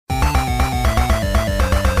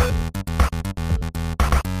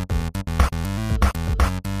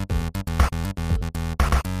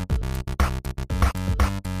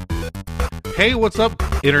Hey, what's up,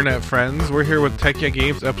 internet friends? We're here with Tech Yeah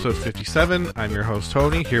Games, episode 57. I'm your host,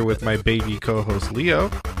 Tony, here with my baby co-host,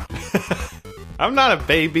 Leo. I'm not a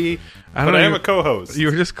baby, but I am a co-host.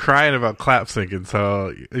 You were just crying about clap syncing,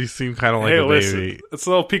 so you seem kind of like a baby. It's a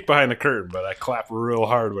little peek behind the curtain, but I clap real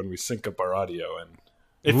hard when we sync up our audio. And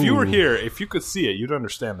if you were here, if you could see it, you'd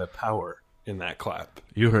understand the power in that clap.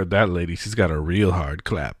 You heard that, lady. She's got a real hard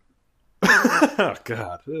clap. Oh,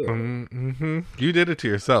 God. Mm-hmm. You did it to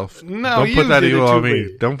yourself. No, don't put that evil on me.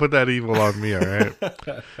 me. Don't put that evil on me, all right?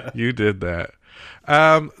 You did that.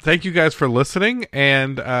 Thank you guys for listening,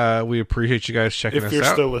 and we appreciate you guys checking us out. If you're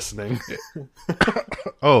still listening.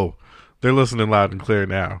 Oh, they're listening loud and clear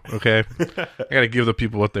now, okay? I gotta give the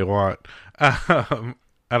people what they want. I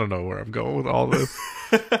don't know where I'm going with all this.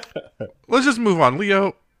 Let's just move on.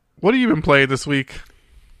 Leo, what have you been playing this week?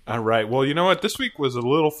 All right. Well, you know what? This week was a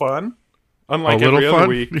little fun. Unlike every other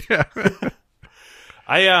week. Yeah.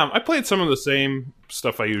 I played some of the same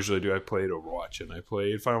stuff I usually do. I played Overwatch and I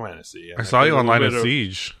played Final Fantasy. I saw you online at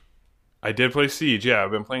Siege. I did play Siege, yeah.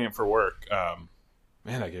 I've been playing it for work.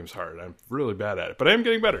 Man, that game's hard. I'm really bad at it, but I am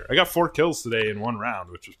getting better. I got 4 kills today in 1 round,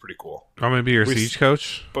 which was pretty cool. I'm going to be your Siege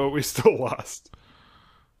coach. But we still lost.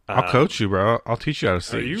 I'll coach you, bro. I'll teach you how to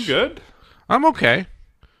Siege. Are you good? I'm okay.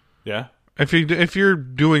 Yeah? If you're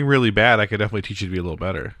doing really bad, I could definitely teach you to be a little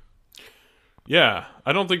better. Yeah,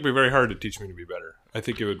 I don't think it'd be very hard to teach me to be better. I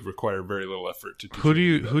think it would require very little effort to teach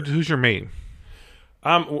me. Who's your main?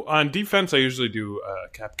 On defense, I usually do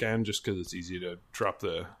Capcan just because it's easy to drop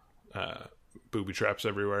the booby traps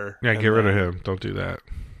everywhere. Yeah, get rid of him. Don't do that.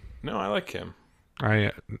 No, I like him.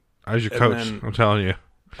 As your coach, I'm telling you.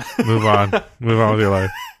 Move on. Move on with your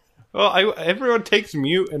life. Well, everyone takes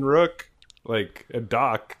Mute and Rook, like a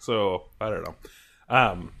Doc, so I don't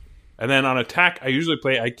know. And then on attack, I usually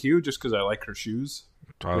play IQ just because I like her shoes.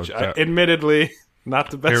 Admittedly, not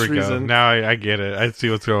the best reason. Go. Now I get it. I see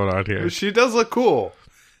what's going on here. She does look cool.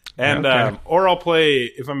 And or I'll play,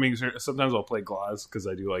 if I'm being serious, sometimes I'll play Glaz because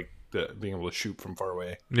I do like being able to shoot from far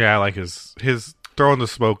away. Yeah, I like his throwing the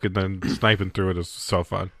smoke and then sniping through it is so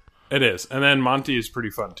fun. It is. And then Monty is pretty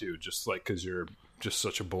fun too, just like because you're just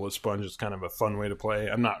such a bullet sponge. It's kind of a fun way to play.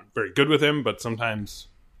 I'm not very good with him, but sometimes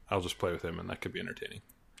I'll just play with him and that could be entertaining.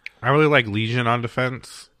 I really like Legion on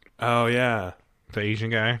defense. Oh, yeah. The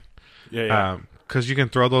Asian guy. Yeah. Because you can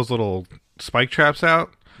throw those little spike traps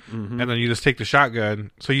out, and then you just take the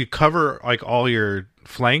shotgun. So you cover like all your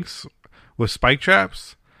flanks with spike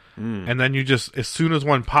traps, and then you just, as soon as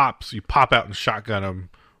one pops, you pop out and shotgun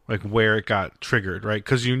them like where it got triggered, right?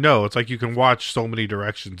 Because it's like you can watch so many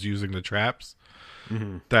directions using the traps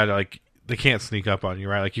that like they can't sneak up on you,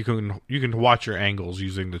 right? Like you can watch your angles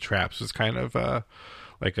using the traps. It's kind of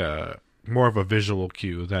like a more of a visual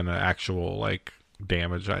cue than an actual like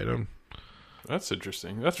damage item. That's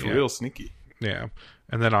interesting. That's real sneaky. Yeah.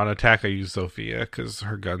 And then on attack I use Sophia because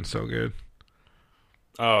her gun's so good.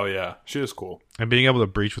 Oh yeah, she is cool. And being able to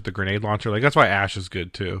breach with the grenade launcher, like that's why Ashe is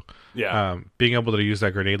good too. Yeah. Being able to use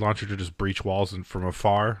that grenade launcher to just breach walls and from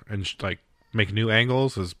afar and like make new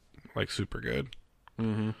angles is like super good.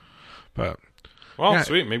 But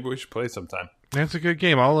sweet. Maybe we should play sometime. That's a good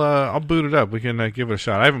game. I'll boot it up. We can give it a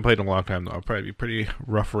shot. I haven't played in a long time though. I'll probably be pretty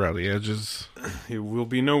rough around the edges. It will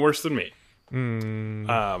be no worse than me.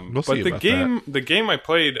 We'll see but the game I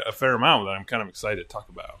played a fair amount that I'm kind of excited to talk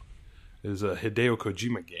about is a Hideo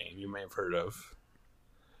Kojima game you may have heard of.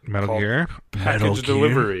 Metal Gear? Package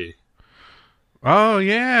Delivery. Oh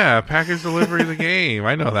yeah, Package Delivery the game.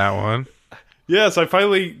 I know that one. Yes, I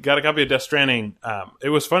finally got a copy of Death Stranding. It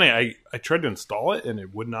was funny. I tried to install it, and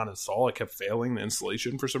it would not install. I kept failing the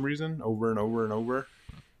installation for some reason, over and over and over,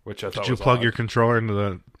 which I thought was Did you plug odd. your controller into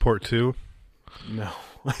the port 2? No.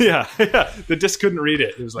 yeah. The disc couldn't read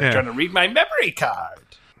it. It was like trying to read my memory card.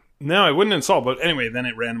 No, it wouldn't install. But anyway, then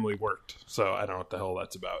it randomly worked. So I don't know what the hell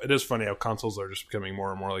that's about. It is funny how consoles are just becoming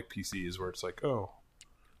more and more like PCs, where it's like, oh,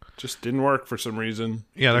 just didn't work for some reason.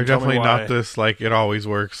 Yeah, they're definitely not this like it always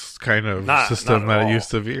works kind of system that it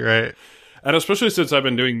used to be, right? And especially since I've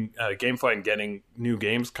been doing GameFly and getting new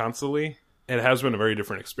games constantly, it has been a very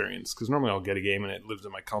different experience. Because normally I'll get a game and it lives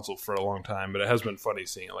in my console for a long time, but it has been funny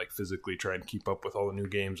seeing it like physically try and keep up with all the new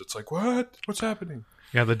games. It's like, what's happening?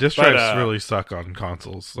 Yeah, the disc drives really suck on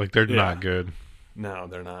consoles. Like they're not good. No,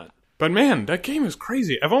 they're not. But man, that game is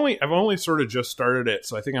crazy. I've only sort of just started it,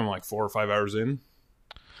 so I think I'm like 4 or 5 hours in.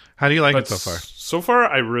 How do you like it so far? So far,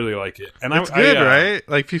 I really like it, and it's good, right?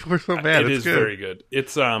 Like people are so mad. It is good. Very good.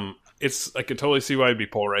 It's I could totally see why it'd be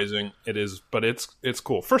polarizing. It is, but it's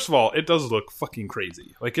cool. First of all, it does look fucking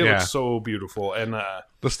crazy. Like it looks so beautiful, and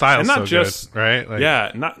the style's not so just good, right?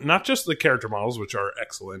 Like, not just the character models, which are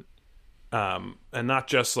excellent, and not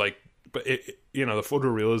just like but the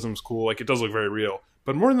photorealism's cool. Like, it does look very real.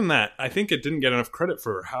 But more than that, I think it didn't get enough credit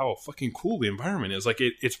for how fucking cool the environment is. Like,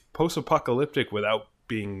 it's post-apocalyptic without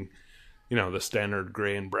being, the standard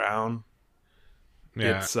gray and brown.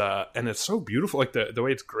 Yeah. It's and it's so beautiful. Like, the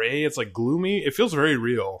way it's gray, it's like gloomy. It feels very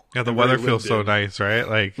real. Yeah, the weather feels so nice, right?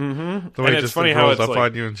 Like, the way and it just rolls up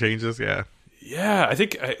on you and changes. Yeah. Yeah, I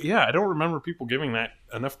think, I don't remember people giving that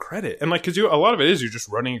enough credit. And, like, because a lot of it is you're just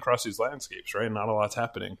running across these landscapes, right? Not a lot's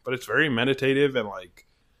happening. But it's very meditative and, like,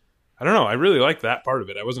 I don't know. I really like that part of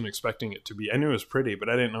it. I wasn't expecting it to be. I knew it was pretty, but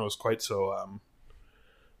I didn't know it was quite so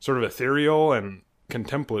sort of ethereal and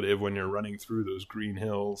contemplative when you're running through those green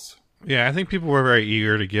hills. Yeah, I think people were very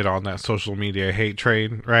eager to get on that social media hate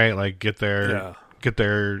train, right? Like, get their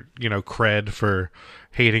cred for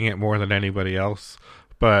hating it more than anybody else.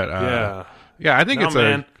 But I think it's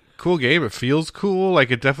a cool game. It feels cool. Like,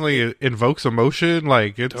 it definitely invokes emotion.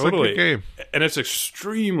 Like, it's totally a good game. And it's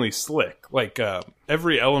extremely slick. Like,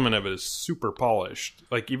 every element of it is super polished.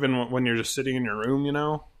 Like, even when you're just sitting in your room,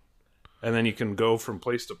 and then you can go from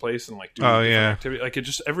place to place and, like, do different activity. Like,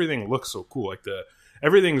 everything looks so cool. Like,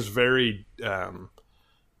 everything's very,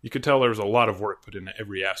 you could tell there's a lot of work put into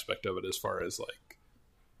every aspect of it as far as, like,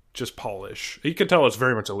 just polish. You could tell it's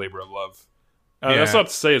very much a labor of love. That's not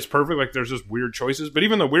to say it's perfect. Like, there's just weird choices, but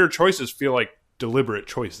even the weird choices feel like deliberate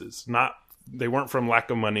choices. They weren't from lack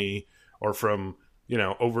of money or from,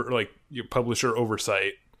 publisher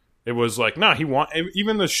oversight. It was like,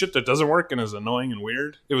 even the shit that doesn't work and is annoying and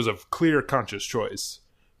weird, it was a clear, conscious choice,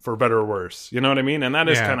 for better or worse. You know what I mean? And that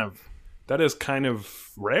is kind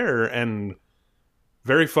of rare and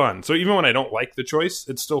very fun. So even when I don't like the choice,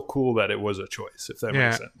 it's still cool that it was a choice, if that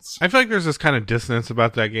makes sense. I feel like there's this kind of dissonance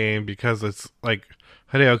about that game because it's like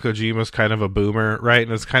Hideo Kojima's kind of a boomer, right?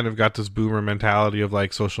 And it's kind of got this boomer mentality of,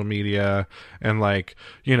 like, social media and, like,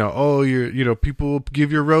 people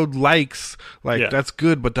give your road likes. Like, that's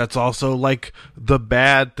good, but that's also, like, the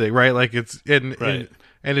bad thing, right? Like, it's and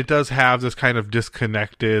it does have this kind of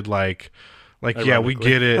disconnected, like, yeah, we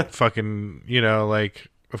get it, fucking, like,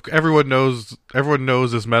 everyone knows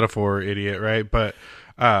this metaphor, idiot, right? But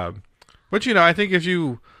I think if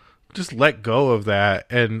you just let go of that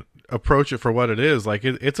and approach it for what it is, like,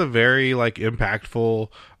 it's a very, like, impactful,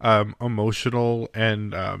 emotional,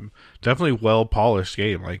 and definitely well polished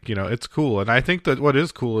game. Like, it's cool, and I think that what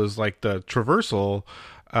is cool is, like, the traversal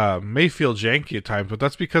may feel janky at times, but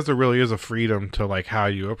that's because there really is a freedom to, like, how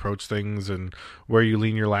you approach things and where you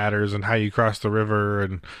lean your ladders and how you cross the river,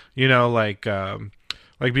 and like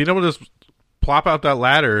being able to just plop out that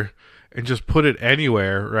ladder and just put it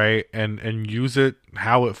anywhere, right, and use it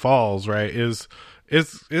how it falls, right, is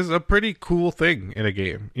a pretty cool thing in a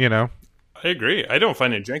game, I agree. I don't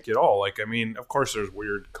find it janky at all. Like, I mean, of course there's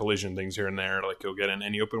weird collision things here and there, like you'll get in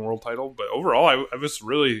any open world title, but overall I was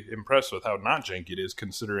really impressed with how not janky it is,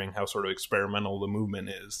 considering how sort of experimental the movement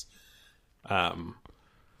is. I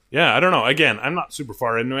don't know. Again, I'm not super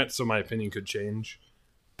far into it, so my opinion could change.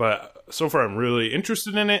 But so far, I'm really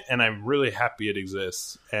interested in it, and I'm really happy it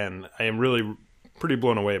exists, and I am really pretty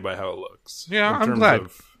blown away by how it looks. Yeah, I'm glad.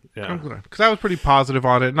 I'm glad. Because I was pretty positive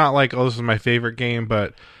on it. Not like, oh, this is my favorite game,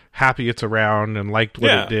 but happy it's around and liked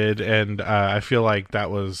what it did. And I feel like that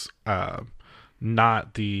was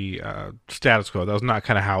not the status quo. That was not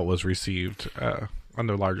kind of how it was received on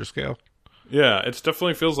the larger scale. Yeah, it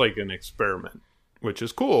definitely feels like an experiment, which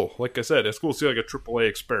is cool. Like I said, it's cool to see, like, a AAA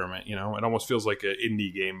experiment, It almost feels like an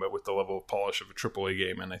indie game, but with the level of polish of a AAA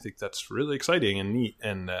game, and I think that's really exciting and neat.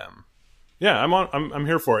 And I'm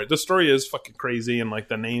here for it. The story is fucking crazy, and, like,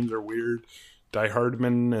 the names are weird. Die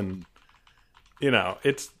Hardman, and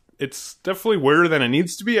it's definitely weirder than it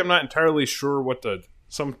needs to be. I'm not entirely sure what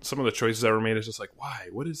some of the choices that were made is just like, why?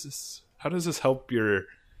 What is this? How does this help your?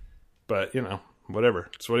 But whatever.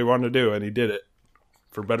 It's what he wanted to do, and he did it,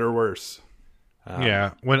 for better or worse.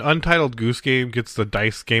 When Untitled Goose Game gets the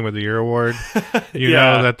Dice Game of the Year award, you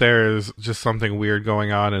know that there is just something weird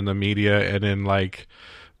going on in the media and in, like,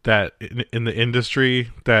 that in the industry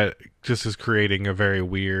that just is creating a very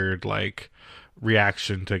weird, like,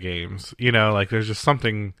 reaction to games. Like, there's just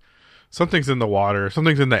something's in the water,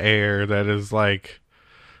 something's in the air that is, like,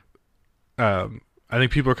 I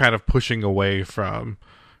think people are kind of pushing away from,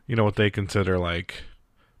 what they consider, like,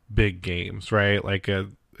 big games, right? Like,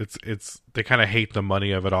 it's they kind of hate the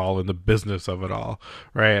money of it all and the business of it all,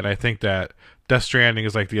 right? And I think that Death Stranding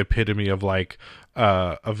is, like, the epitome of, like,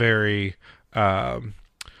 a very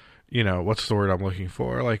what's the word I'm looking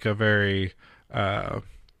for? Like, a very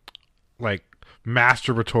like,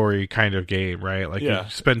 masturbatory kind of game, right? Like Yeah. you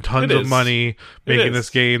spend tons of money making this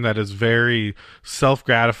game that is very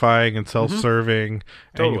self-gratifying and self-serving,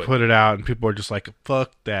 and you put it out and people are just like,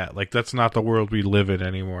 fuck that. Like that's not the world we live in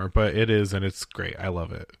anymore, but it is, and it's great. I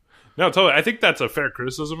love it. No, totally. I think that's a fair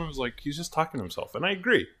criticism. It was like, he's just talking to himself. And I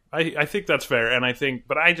agree. I think that's fair. And I think,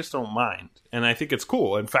 but I just don't mind. And I think it's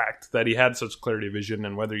cool, in fact, that he had such clarity of vision.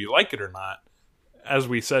 And whether you like it or not, as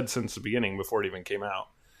we said since the beginning, before it even came out,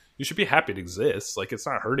 you should be happy it exists. Like, it's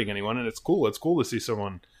not hurting anyone. And it's cool. It's cool to see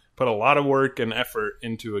someone put a lot of work and effort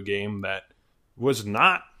into a game that was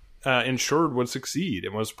not ensured would succeed.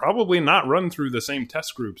 It was probably not run through the same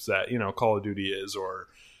test groups that, Call of Duty is, or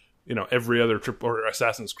every other or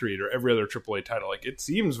Assassin's Creed or every other AAA title. Like, it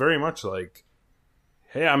seems very much like,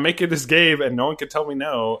 hey, I'm making this game and no one can tell me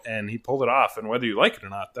no, and he pulled it off, and whether you like it or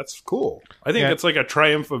not, that's cool. I think it's like a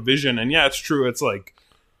triumph of vision, and yeah, it's true. It's like,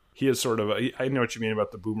 he is sort of I know what you mean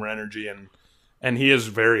about the boomer energy, and he is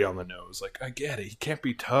very on the nose. Like, I get it. He can't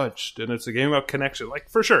be touched, and it's a game about connection. Like,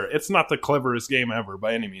 for sure, it's not the cleverest game ever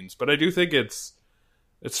by any means, but I do think it's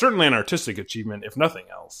certainly an artistic achievement, if nothing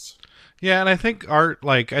else. Yeah, and I think art,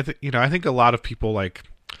 like, I think a lot of people, like,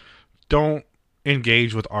 don't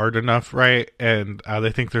engage with art enough, right? And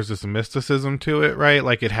they think there's this mysticism to it, right?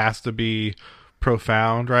 Like, it has to be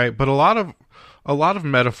profound, right? But a lot of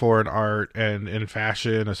metaphor in art and in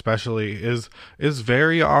fashion, especially, is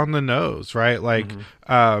very on the nose, right? Like,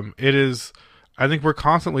 it is. I think we're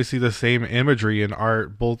constantly see the same imagery in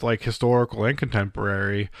art, both like historical and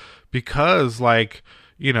contemporary, because like,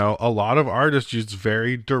 a lot of artists use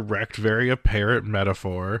very direct, very apparent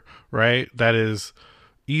metaphor, right? That is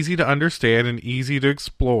easy to understand and easy to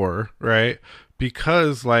explore, right?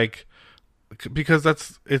 Because that's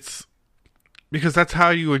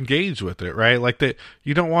how you engage with it, right? Like that,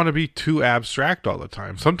 you don't want to be too abstract all the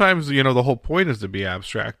time. Sometimes, the whole point is to be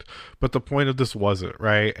abstract, but the point of this wasn't,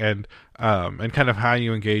 right? And kind of how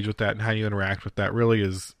you engage with that and how you interact with that really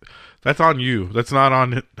is, that's on you. That's not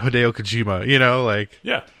on Hideo Kojima, like.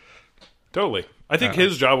 Yeah, totally. I think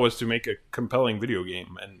his job was to make a compelling video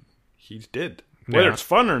game, and he did. Whether it's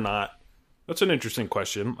fun or not, that's an interesting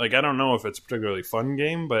question. Like, I don't know if it's a particularly fun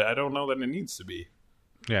game, but I don't know that it needs to be.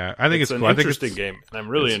 Yeah, I think it's an cool. interesting game, and I'm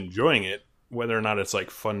really enjoying it. Whether or not it's like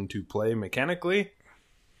fun to play mechanically,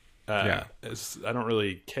 I don't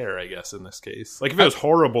really care. I guess in this case, like if it was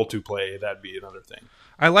horrible to play, that'd be another thing.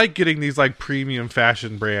 I like getting these like premium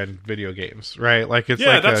fashion brand video games, right? Like it's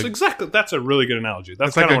that's a really good analogy.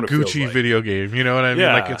 That's like a Gucci video game. You know what I mean?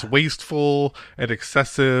 Yeah. Like it's wasteful and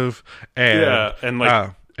excessive, and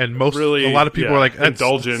and most really, a lot of people are like, that's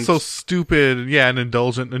indulgent, so stupid. Yeah, and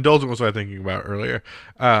indulgent. Indulgent was what I was thinking about earlier.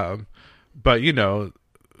 But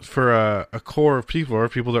for a core of people, or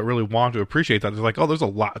people that really want to appreciate that, they're like, oh, there's a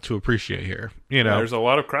lot to appreciate here. There's a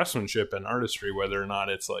lot of craftsmanship and artistry, whether or not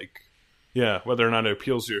it's like, whether or not it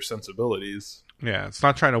appeals to your sensibilities. Yeah, it's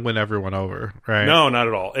not trying to win everyone over, right? No, not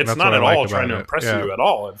at all. It's not at all trying to impress you at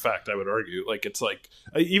all. In fact, I would argue, like, it's like,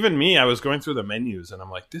 even me, I was going through the menus, and I'm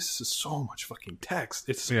like, this is so much fucking text.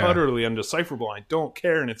 It's utterly undecipherable. I don't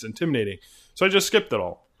care, and it's intimidating. So I just skipped it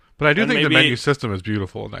all. But I do think the menu system is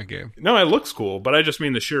beautiful in that game. No, it looks cool, but I just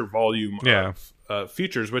mean the sheer volume of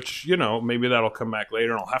features, which, maybe that'll come back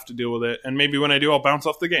later, and I'll have to deal with it. And maybe when I do, I'll bounce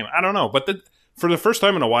off the game. I don't know. But for the first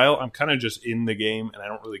time in a while, I'm kind of just in the game, and I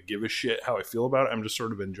don't really give a shit how I feel about it. I'm just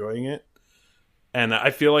sort of enjoying it. And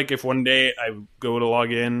I feel like if one day I go to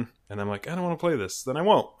log in, and I'm like, I don't want to play this, then I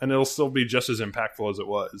won't. And it'll still be just as impactful as it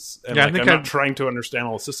was. And I'm not trying to understand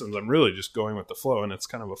all the systems. I'm really just going with the flow, and it's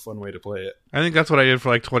kind of a fun way to play it. I think that's what I did for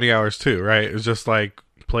like 20 hours too, right? It was just like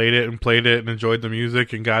played it and enjoyed the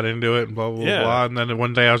music and got into it and blah, blah, blah. And then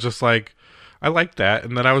one day I was just like, I like that,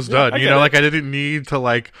 and then I was done. Like I didn't need to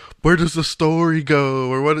like, where does the story go,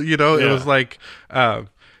 or what? It was like,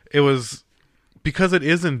 it was because it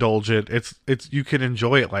is indulgent. It's you can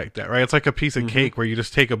enjoy it like that, right? It's like a piece of cake where you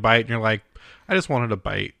just take a bite and you're like, I just wanted a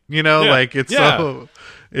bite, like it's so,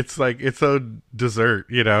 it's like it's so dessert,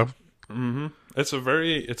 Mm-hmm. It's a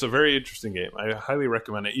very interesting game. I highly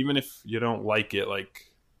recommend it, even if you don't like it.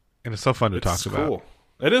 Like, and it's so fun to talk about. Cool.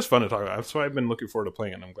 It is fun to talk about. That's why I've been looking forward to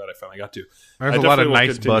playing it, and I'm glad I finally got to. There's a lot of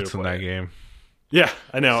nice butts in that game. Yeah,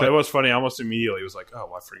 I know. It was funny. I almost immediately was like,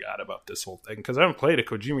 oh, I forgot about this whole thing. Because I haven't played a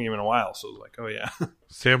Kojima game in a while, so I was like, oh, yeah.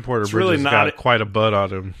 Sam Porter Bridges got quite a butt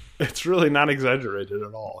on him. It's really not exaggerated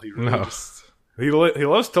at all. He really he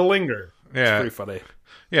loves to linger. Yeah. It's pretty funny.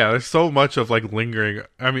 Yeah, there's so much of like lingering.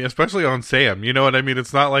 I mean, especially on Sam. You know what I mean?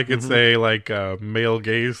 It's not like it's a male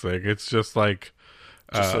gaze thing. It's just like...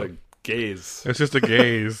 Just a gaze. It's just a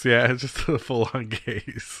gaze. Yeah, it's just a full-on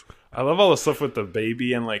gaze. I love all the stuff with the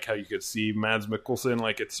baby and like how you could see Mads Mikkelsen.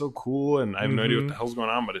 Like it's so cool, and I have no idea what the hell's going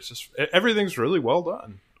on, but it's just everything's really well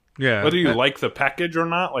done. Yeah, whether you like the package or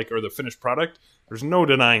not, like or the finished product, there's no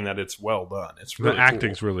denying that it's well done. It's really the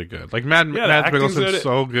acting's really good. Like Mads Mikkelsen's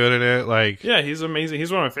so good at it. Like yeah, he's amazing.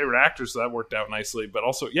 He's one of my favorite actors, so that worked out nicely. But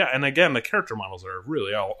also, yeah, and again, the character models are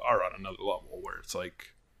really are on another level where it's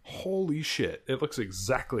like, holy shit, it looks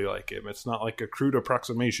exactly like him. It's not like a crude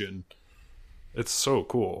approximation. It's so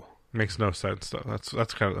cool. Makes no sense though.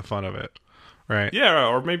 That's kind of the fun of it, right? Yeah,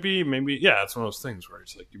 or maybe yeah, it's one of those things where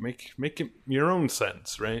it's like you make it your own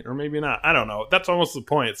sense, right? Or maybe not. I don't know. That's almost the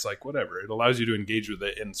point. It's like whatever. It allows you to engage with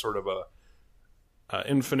it in sort of a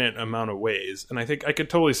infinite amount of ways, and I think I could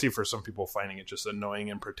totally see for some people finding it just annoying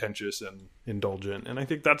and pretentious and indulgent, and I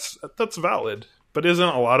think that's valid. But isn't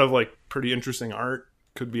a lot of like pretty interesting art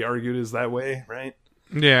could be argued as that way, right?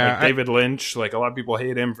 Yeah, like David Lynch, like a lot of people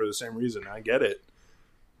hate him for the same reason. I get it.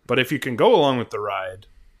 But if you can go along with the ride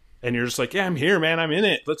and you're just like, yeah, I'm here, man, I'm in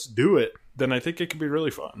it, let's do it, then I think it can be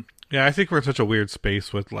really fun. Yeah, I think we're in such a weird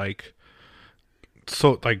space with like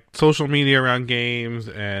social media around games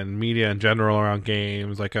and media in general around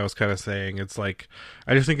games. Like I was kind of saying, it's like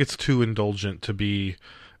I just think it's too indulgent to be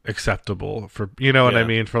acceptable for, you know what I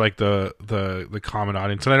mean, for like the common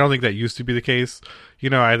audience. And I don't think that used to be the case. You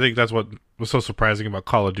know, I think that's what was so surprising about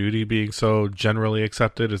Call of Duty being so generally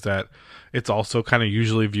accepted, is that it's also kind of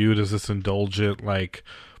usually viewed as this indulgent like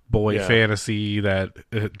boy fantasy that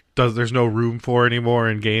there's no room for anymore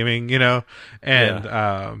in gaming, you know. And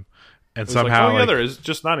and somehow like, the other is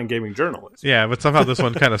just not in gaming journalism. Yeah, but somehow this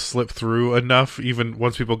one kind of slipped through enough, even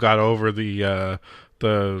once people got over the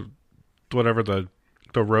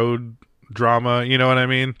road drama, you know what I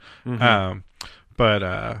mean? But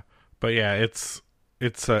yeah, it's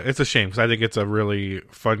a shame because I think it's a really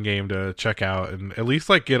fun game to check out and at least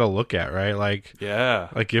like get a look at, right? Like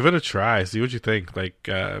like give it a try, see what you think. Like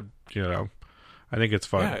you know, I think it's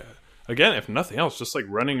fun. Yeah. Again, if nothing else, just like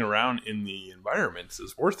running around in the environments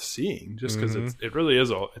is worth seeing, just because it really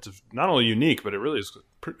is it's not only unique, but it really is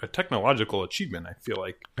a technological achievement, I feel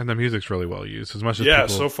like. And the music's really well used. As much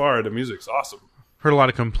as so far the music's awesome. Heard a lot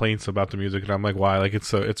of complaints about the music, and I'm like, why? Like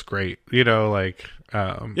it's great, you know, like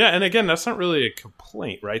yeah. And again, that's not really a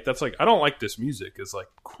complaint, right? That's like, I don't like this music. It's like,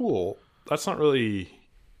 cool. That's not really.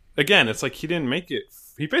 Again, it's like he didn't make it.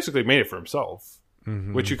 He basically made it for himself,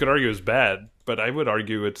 which you could argue is bad. But I would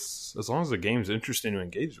argue it's, as long as the game's interesting to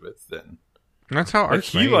engage with, then that's how like,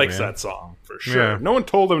 he likes that song for sure. Yeah. No one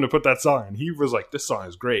told him to put that song, and he was like, "This song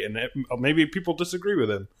is great." And maybe people disagree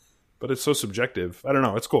with him, but it's so subjective. I don't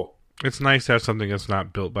know. It's cool. It's nice to have something that's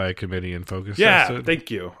not built by a committee and focused. Yeah,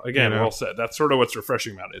 thank you. Again, well said. That's sort of what's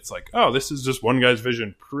refreshing about it. It's like, oh, this is just one guy's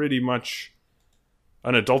vision, pretty much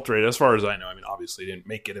unadulterated, as far as I know. I mean, obviously, he didn't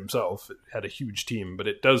make it himself. It had a huge team, but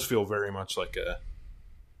it does feel very much like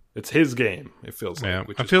it's his game, it feels like. Yeah,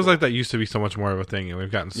 it feels like that used to be so much more of a thing, and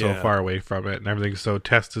we've gotten so far away from it, and everything's so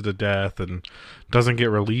tested to death, and doesn't get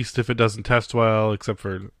released if it doesn't test well, except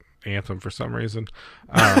for Anthem for some reason.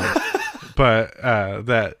 But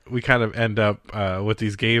that we kind of end up with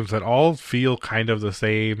these games that all feel kind of the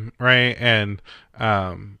same, right? And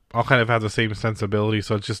all kind of have the same sensibility,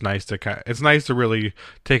 so it's just nice to really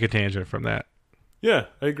take a tangent from that. Yeah,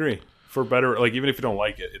 I agree. For better, like even if you don't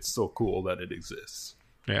like it, it's still cool that it exists.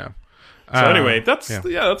 Yeah. So anyway, that's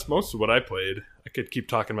most of what I played. I could keep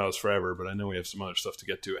talking about this forever, but I know we have some other stuff to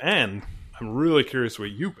get to, and I'm really curious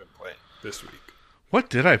what you've been playing this week. What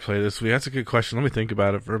did I play this week? That's a good question. Let me think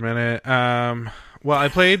about it for a minute. Well, I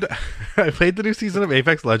played the new season of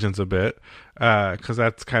Apex Legends a bit because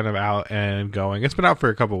that's kind of out and going. It's been out for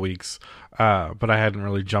a couple weeks, but I hadn't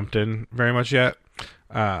really jumped in very much yet,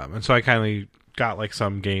 and so I kind of got like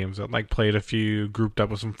some games and like played a few, grouped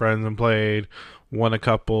up with some friends and played, won a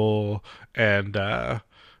couple, and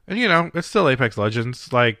you know, it's still Apex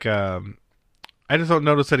Legends. Like I just don't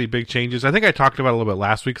notice any big changes. I think I talked about it a little bit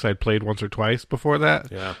last week because I'd played once or twice before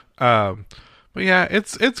that. Yeah. But yeah,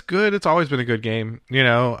 it's good. It's always been a good game, you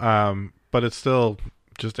know. But it's still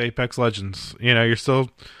just Apex Legends. You know, you're still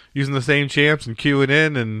using the same champs and queuing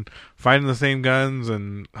in and finding the same guns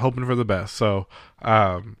and hoping for the best. So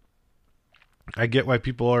I get why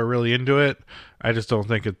people are really into it. I just don't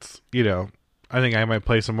think it's, you know, I think I might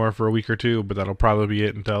play some more for a week or two, but that'll probably be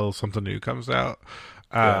it until something new comes out.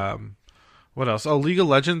 Yeah. What else? Oh, League of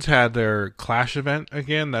Legends had their Clash event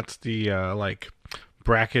again. That's the like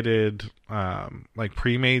bracketed like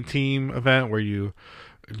pre-made team event where you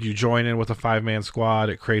join in with a 5-man squad.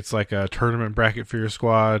 It creates like a tournament bracket for your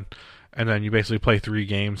squad, and then you basically play 3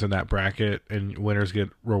 games in that bracket, and winners get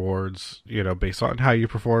rewards, you know, based on how you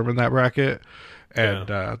perform in that bracket. And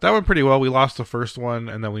that went pretty well. We lost the first one,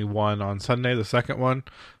 and then we won on Sunday, the second one.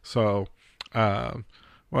 So, well,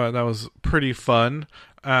 that was pretty fun.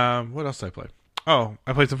 What else did I play? Oh,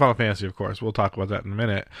 I played some Final Fantasy, of course. We'll talk about that in a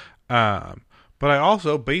minute. But I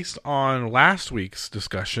also, based on last week's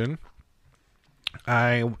discussion,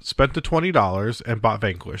 I spent the $20 and bought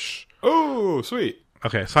Vanquish. Oh, sweet.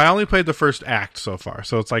 Okay, so I only played the first act so far,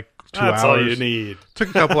 so it's like 2 hours. That's all you need. Took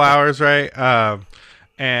a couple hours, right?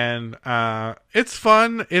 And it's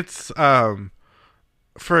fun. It's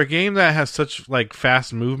for a game that has such like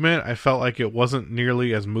fast movement, I felt like it wasn't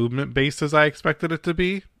nearly as movement based as I expected it to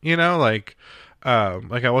be. You know, like I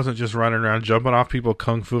wasn't just running around jumping off people,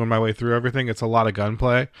 kung fuing my way through everything. It's a lot of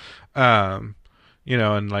gunplay. You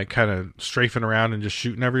know, and like kind of strafing around and just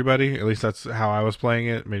shooting everybody. At least that's how I was playing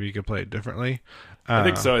it. Maybe you could play it differently. I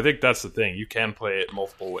think so. I think that's the thing. You can play it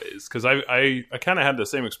multiple ways. Because I kind of had the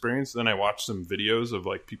same experience. Then I watched some videos of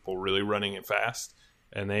like people really running it fast.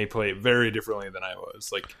 And they play it very differently than I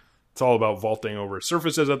was. Like, it's all about vaulting over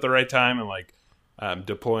surfaces at the right time and like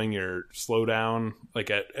deploying your slowdown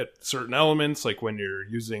like at certain elements. Like when you're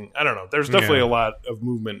using, I don't know. There's definitely a lot of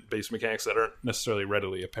movement-based mechanics that aren't necessarily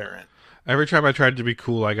readily apparent. Every time I tried to be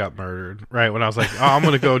cool, I got murdered. Right when I was like, "Oh, I'm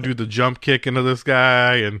gonna go do the jump kick into this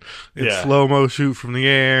guy and slow mo shoot from the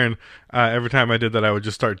air," and every time I did that, I would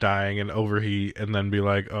just start dying and overheat, and then be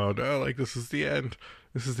like, "Oh no! Like this is the end.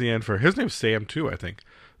 This is the end for his name's Sam too. I think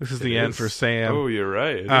this is the end for Sam." Oh, you're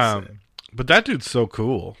right. But that dude's so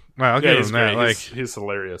cool. I'll give him that. Like he's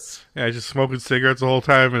hilarious. Yeah, he's just smoking cigarettes the whole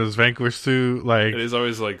time in his Vanquish suit. Like he's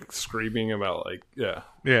always like screaming about like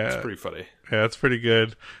it's pretty funny. Yeah, it's pretty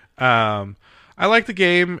good. I like the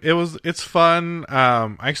game. It's fun.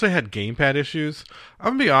 I actually had gamepad issues.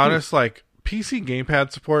 I'm gonna be honest, like PC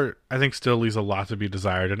gamepad support I think still leaves a lot to be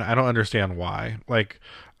desired, and I don't understand why. Like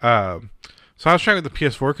so I was trying with the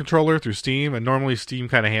PS4 controller through Steam, and normally Steam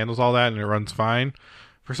kind of handles all that and it runs fine.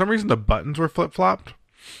 For some reason the buttons were flip-flopped.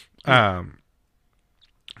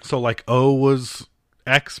 So like O was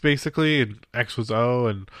X basically, and X was O,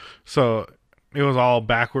 and so it was all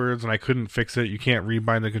backwards, and I couldn't fix it. You can't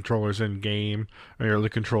rebind the controllers in game, or the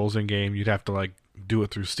controls in game. You'd have to like do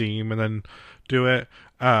it through Steam and then do it.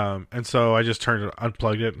 And so I just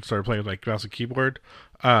unplugged it and started playing with like mouse and keyboard.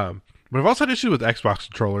 But I've also had issues with Xbox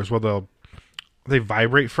controllers where they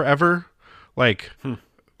vibrate forever. Like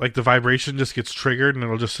the vibration just gets triggered and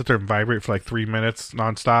it'll just sit there and vibrate for like 3 minutes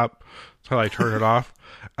nonstop until I turn it off.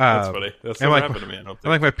 That's funny. That's never happened to me. I don't think.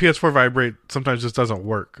 And like my PS4 vibrate sometimes just doesn't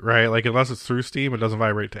work, right? Like unless it's through Steam, it doesn't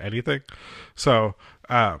vibrate to anything. So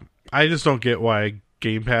I just don't get why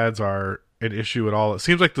gamepads are an issue at all. It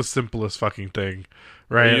seems like the simplest fucking thing,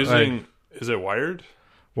 right? Is it wired?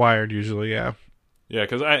 Wired usually, yeah. Yeah,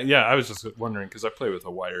 because I was just wondering because I play with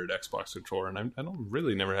a wired Xbox controller and I don't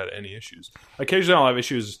really never had any issues. Occasionally I'll have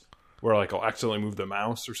issues where like I'll accidentally move the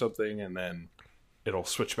mouse or something and then it'll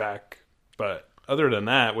switch back. But other than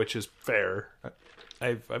that, which is fair,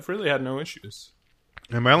 I've really had no issues.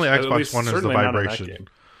 And my only Xbox One is the vibration.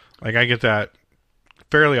 Like I get that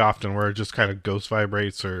fairly often where it just kind of ghost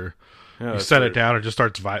vibrates or you set it down and it just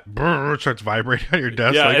starts vibrating on your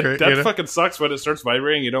desk. Yeah, that fucking sucks when it starts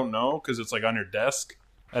vibrating. You don't know because it's like on your desk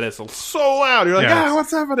and it's so loud. You're like,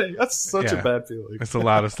 what's happening? That's such a bad feeling. It's the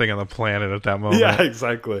loudest thing on the planet at that moment. Yeah,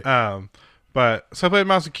 exactly. But so I played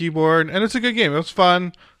mouse and keyboard, and it's a good game. It was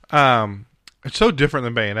fun. It's so different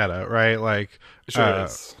than Bayonetta, right? Like,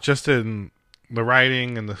 just in the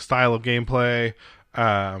writing and the style of gameplay.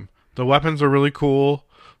 The weapons are really cool.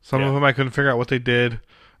 Some of them I couldn't figure out what they did.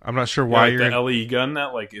 I'm not sure why the LE gun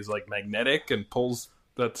that like is like magnetic and pulls.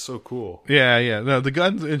 That's so cool. Yeah. No, the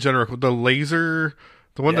guns in general, the laser,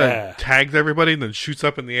 the one that tags everybody and then shoots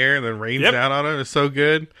up in the air and then rains down on it is so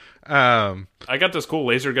good. I got this cool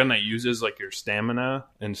laser gun that uses like your stamina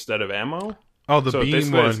instead of ammo. Oh, the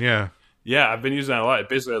beam one, yeah. Yeah, I've been using that a lot. It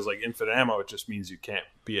basically has like infinite ammo. It just means you can't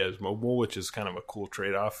be as mobile, which is kind of a cool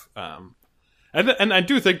trade-off. And I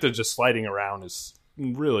do think that just sliding around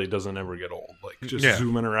really doesn't ever get old. Like just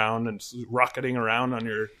zooming around and rocketing around on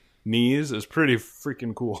your knees is pretty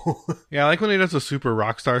freaking cool. Yeah, I like when he does a super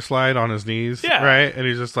rockstar slide on his knees, right? And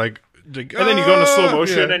he's just like, and then you go into slow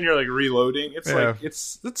motion and you're like reloading. It's like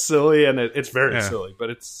it's silly and it's very silly, but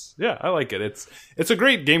I like it. It's a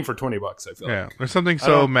great game for $20. I feel like there's something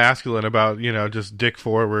so masculine about just dick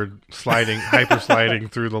forward sliding, hyper sliding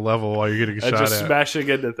through the level while you're getting shot just smashing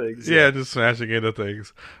into things. Just smashing into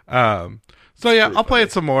things. So I'll play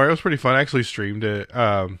it some more. It was pretty fun. I actually streamed it.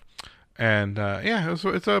 And And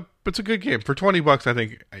it's a good game for $20. I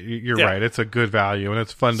think you're right. It's a good value and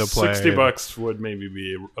it's fun to play. $60 would maybe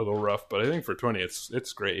be a little rough, but I think for 20,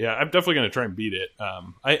 it's great. Yeah, I'm definitely going to try and beat it.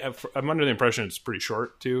 I'm under the impression it's pretty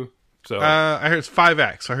short too. So I heard it's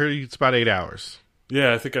 5x. I heard it's about 8 hours.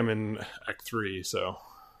 Yeah, I think I'm in Act 3. So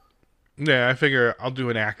yeah, I figure I'll do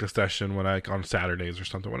an active session on Saturdays or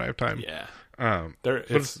something when I have time. Yeah,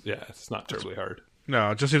 it's not terribly hard.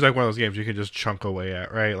 No, it just seems like one of those games you can just chunk away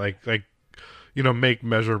at, right? Like make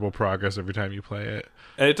measurable progress every time you play it.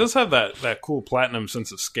 And it does have that cool platinum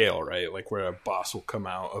sense of scale, right? Like where a boss will come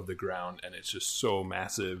out of the ground and it's just so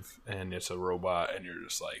massive and it's a robot and you're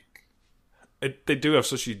just like... they do have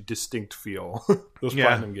such a distinct feel, those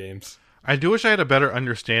platinum games. I do wish I had a better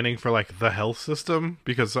understanding for like the health system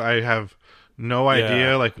because I have no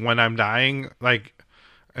idea like when I'm dying. Like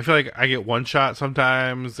I feel like I get one shot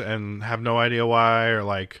sometimes and have no idea why, or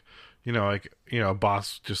like a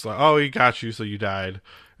boss just like, oh, he got you, so you died.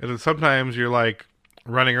 And then sometimes you're like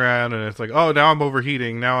running around and it's like, oh, now I'm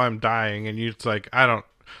overheating, now I'm dying, and it's like,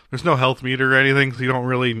 there's no health meter or anything, so you don't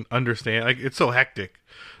really understand. Like it's so hectic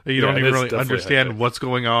that you don't even really understand what's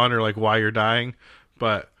going on or like why you're dying.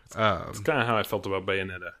 But it's kind of how I felt about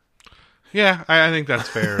Bayonetta. Yeah, I think that's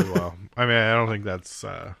fair as well. I mean, I don't think that's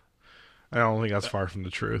far from the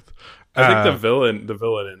truth. I think the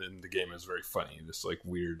villain in the game is very funny. This like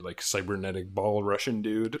weird, like cybernetic ball Russian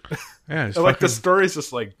dude. Yeah, like the story's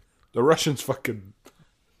just like the Russians fucking.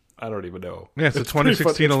 I don't even know. Yeah, it's a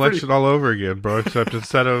 2016 election all over again, bro. Except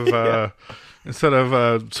instead of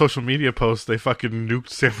social media posts, they fucking nuked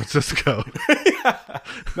San Francisco.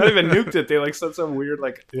 Not even nuked it. They like sent some weird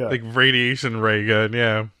like radiation ray gun.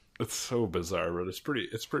 Yeah. It's so bizarre, but it's pretty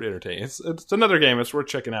entertaining. It's another game. It's worth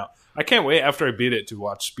checking out. I can't wait after I beat it to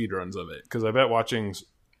watch speedruns of it, because I bet watching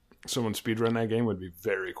someone speedrun that game would be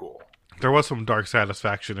very cool. There was some dark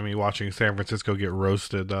satisfaction in me watching San Francisco get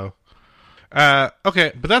roasted, though.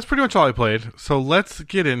 Okay, but that's pretty much all I played. So let's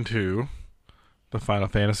get into the Final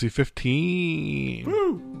Fantasy 15.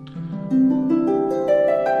 Woo!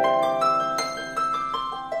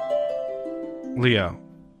 Leo.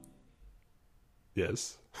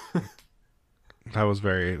 Yes. That was a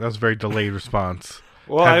very delayed response.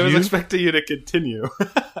 Well, I was expecting you to continue.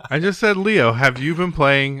 I just said, Leo, have you been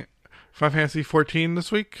playing Final Fantasy 14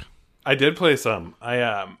 this week? I did play some.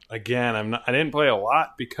 I didn't play a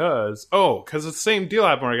lot because it's the same deal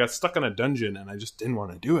happened where I got stuck in a dungeon and I just didn't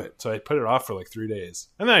want to do it. So I put it off for like 3 days.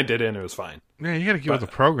 And then I did it and it was fine. Yeah, you got to get with the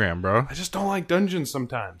program, bro. I just don't like dungeons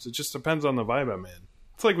sometimes. It just depends on the vibe I'm in.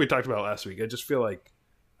 It's like we talked about last week. I just feel like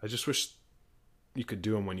I just wish you could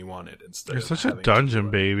do them when you wanted instead. You're such a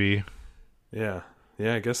dungeon baby. Yeah.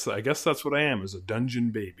 Yeah, I guess that's what I am, is a dungeon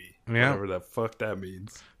baby. Yeah. Whatever the fuck that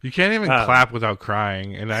means. You can't even clap without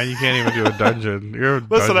crying, and now you can't even do a dungeon.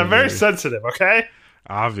 Listen, I'm very sensitive, okay?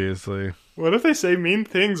 Obviously. What if they say mean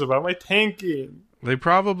things about my tanking? They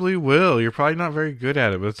probably will. You're probably not very good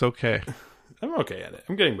at it, but it's okay. I'm okay at it.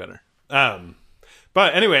 I'm getting better.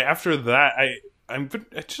 But anyway, after that, I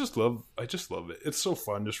just love it. It's so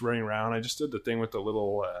fun just running around. I just did the thing with the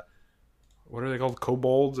little what are they called?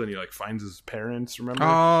 Kobolds, and he like finds his parents, remember?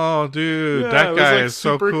 Oh, dude, that guy is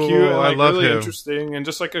so cool. Cute and, like, I love really him. Interesting, and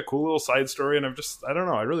just like a cool little side story. And I don't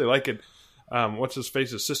know, I really like it. What's his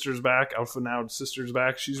face? His sister's back. Alpha Now's sister's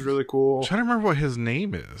back. She's really cool. I'm trying to remember what his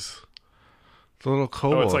name is. The little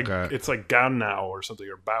kobold guy. It's like Gao Now or something,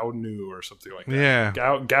 or Bao Nu or something like that. Yeah,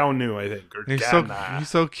 Gao Nu, I think. Or he's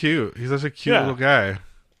so cute. He's such a cute little guy.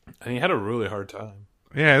 And he had a really hard time.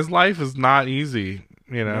 Yeah, his life is not easy.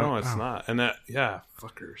 You know? No, it's not. And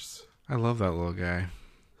fuckers. I love that little guy.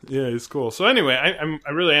 Yeah, he's cool. So anyway,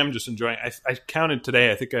 I really am just enjoying. I counted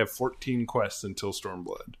today. I think I have 14 quests until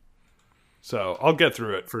Stormblood. So I'll get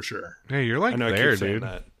through it for sure. Hey, you're like there, dude.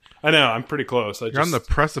 That. I know. I'm pretty close. You're on the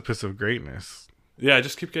precipice of greatness. Yeah, I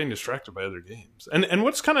just keep getting distracted by other games. And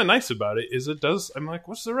what's kind of nice about it is I'm like,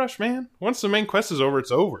 what's the rush, man? Once the main quest is over,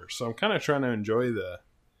 it's over. So I'm kind of trying to enjoy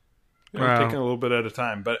taking a little bit at a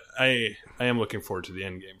time. But I am looking forward to the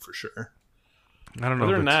end game for sure. I don't know.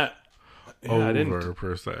 Other than that, I didn't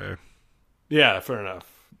per se. Yeah, fair enough.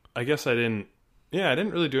 I guess I didn't. Yeah, I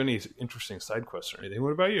didn't really do any interesting side quests or anything.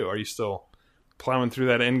 What about you? Are you still plowing through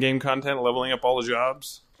that end game content, leveling up all the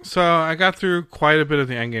jobs? So I got through quite a bit of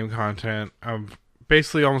the end game content. I'm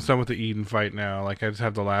basically almost done with the Eden fight now. Like I just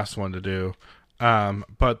have the last one to do.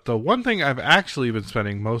 But the one thing I've actually been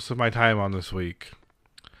spending most of my time on this week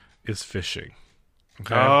is fishing.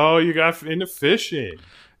 Okay? Oh, you got into fishing.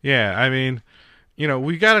 Yeah, I mean,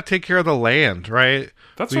 we got to take care of the land, right?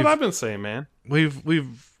 That's what I've been saying, man.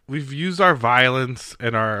 We've used our violence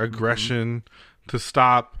and our aggression to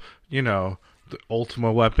stop, the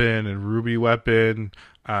Ultima weapon and Ruby weapon,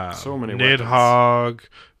 so many weapons. Nidhogg.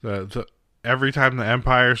 The every time the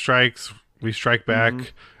Empire strikes, we strike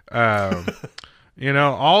back. You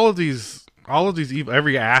know, all of these evil,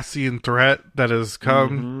 every Ascian threat that has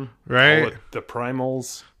come, right? All the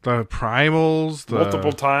primals,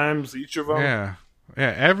 multiple times each of them. Yeah,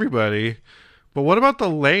 everybody. But what about the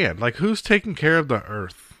land? Like, who's taking care of the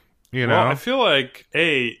Earth? You know, I feel like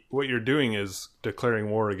what you're doing is declaring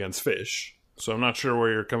war against fish. So I'm not sure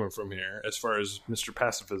where you're coming from here as far as Mr.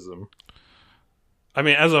 Pacifism. I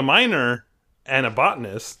mean, as a miner and a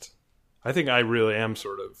botanist, I think I really am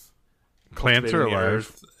sort of plants are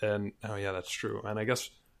alive. And that's true. And I guess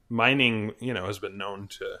mining, has been known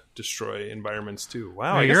to destroy environments too.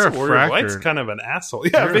 Wow, I guess you're the a Warrior of Light's fracker. kind of an asshole.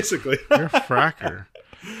 Yeah, basically. You're a fracker.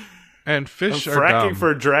 And fish I'm are fracking dumb.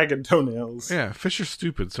 for dragon toenails. Yeah, fish are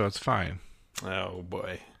stupid, so it's fine. Oh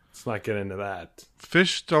boy, let's not get into that.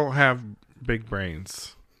 Fish don't have big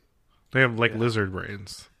brains. They have lizard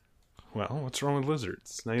brains. Well, what's wrong with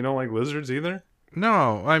lizards? Now you don't like lizards either?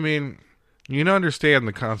 No, I mean, you understand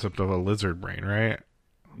the concept of a lizard brain, right?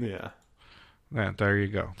 Yeah. Yeah, there you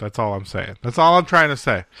go. That's all I'm saying. That's all I'm trying to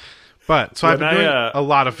say. But, so I've been doing a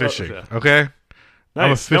lot of fishing, okay? Nice.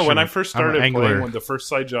 I'm a fisherman. No, when I first started playing, the first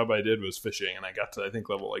side job I did was fishing, and I got to, I think,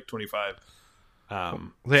 level 25.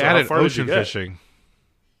 They added ocean fishing.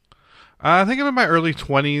 I think I'm in my early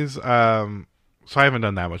 20s, so I haven't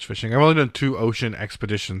done that much fishing. I've only done 2 ocean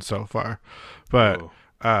expeditions so far. But,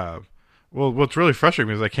 what's really frustrating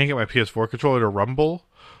me is I can't get my PS4 controller to rumble,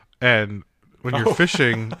 and when you're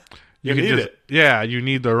fishing... you need it. Yeah, you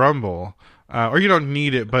need the rumble. Or you don't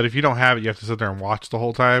need it, but if you don't have it, you have to sit there and watch the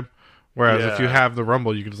whole time. Whereas if you have the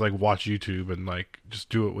rumble, you can just watch YouTube and just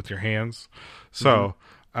do it with your hands. So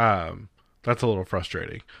that's a little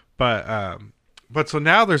frustrating. But so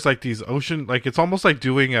now there's these ocean, it's almost like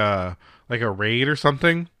doing a raid or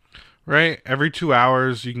something, right? Every 2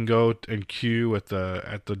 hours you can go and queue at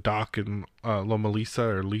the dock in Loma Lisa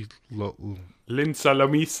or Linsa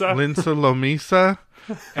Lomisa. Linsa Lomisa.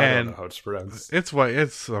 I don't know how it's pronounced.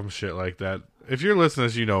 It's some shit like that. If you're listening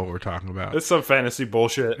to this, you know what we're talking about. It's some fantasy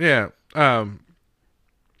bullshit. Yeah. Then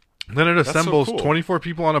it assembles 24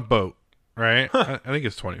 people on a boat, right? I think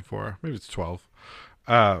it's 24. Maybe it's 12.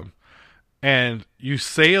 And you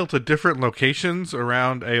sail to different locations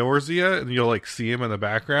around Eorzea, and you'll see them in the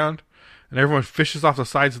background. And everyone fishes off the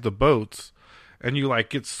sides of the boats, and you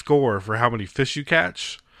get score for how many fish you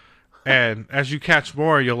catch. And as you catch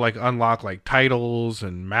more, you'll unlock titles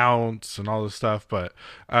and mounts and all this stuff. But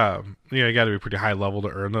you got to be pretty high level to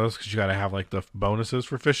earn those because you got to have the bonuses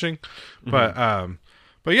for fishing. But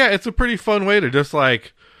yeah, it's a pretty fun way to just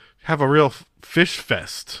have a real fish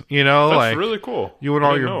fest. That's really cool. You and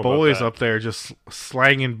all your boys up there just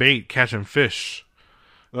slanging bait, catching fish.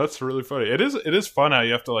 That's really funny. It is fun how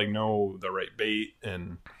you have to know the right bait,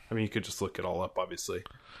 and I mean you could just look it all up, obviously.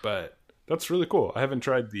 But that's really cool. I haven't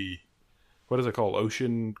tried what is it called?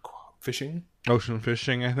 Ocean fishing? Ocean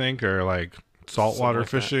fishing, I think, or saltwater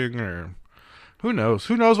fishing, or who knows?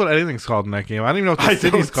 Who knows what anything's called in that game? I don't even know what the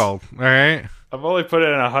city's called. All right. I've only put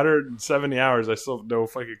in 170 hours. I still have no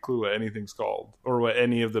fucking clue what anything's called or what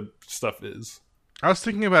any of the stuff is. I was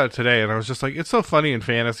thinking about it today, and I was just it's so funny in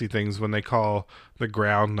fantasy things when they call the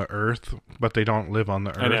ground the earth, but they don't live on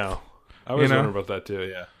the earth. I know. I was wondering about that too,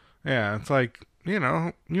 yeah. Yeah, it's you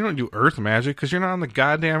don't do earth magic because you're not on the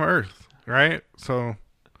goddamn earth, right? So,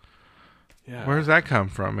 yeah, where does that come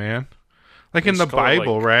from, man? In the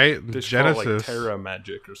Bible, right? Genesis, Terra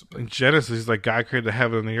magic or something. In Genesis, God created the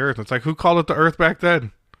heaven and the earth. It's who called it the earth back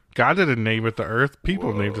then? God didn't name it the earth.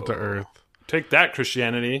 People named it the earth. Take that,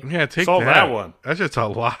 Christianity. Yeah, solve that one. That's just a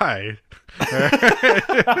lie.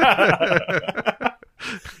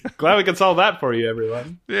 Glad we can solve that for you,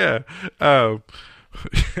 everyone. Yeah. I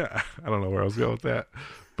don't know where I was going with that.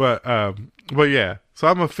 But yeah. So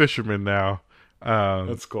I'm a fisherman now.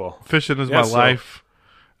 That's cool. Fishing is my life.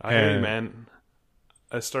 I hear you, man.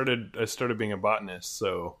 I started being a botanist,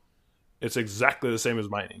 so it's exactly the same as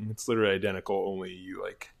mining. It's literally identical, only you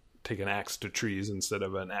take an axe to trees instead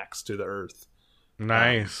of an axe to the earth.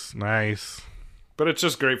 Nice. But it's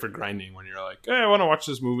just great for grinding when you're hey, I want to watch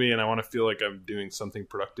this movie and I want to feel like I'm doing something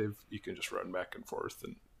productive. You can just run back and forth.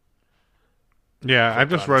 And yeah, I've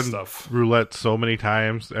just run roulette so many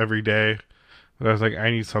times every day. I was I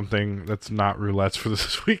need something that's not roulettes for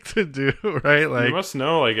this week to do, right? You must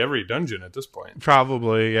know every dungeon at this point.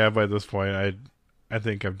 Probably, yeah. By this point, I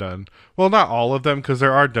think I've done not all of them because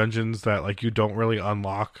there are dungeons that you don't really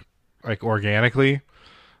unlock organically.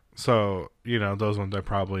 So those ones I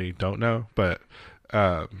probably don't know, but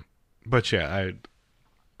yeah,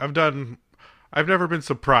 I've done I've never been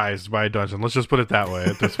surprised by a dungeon. Let's just put it that way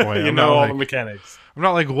at this point. You know all the mechanics. I'm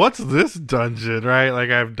not like, what's this dungeon, right? Like,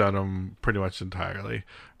 I've done them pretty much entirely.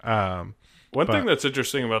 One thing that's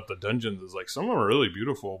interesting about the dungeons is, like, some of them are really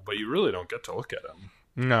beautiful, but you really don't get to look at them.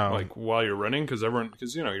 No. Like, while you're running, because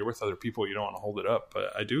you know, you're with other people, you don't want to hold it up.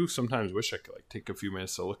 But I do sometimes wish I could, like, take a few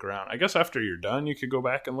minutes to look around. I guess after you're done, you could go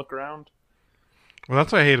back and look around. Well,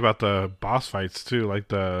 that's what I hate about the boss fights, too. Like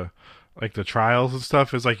the trials and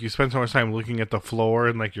stuff is, like, you spend so much time looking at the floor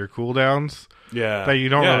and, like, your cooldowns. Yeah. That you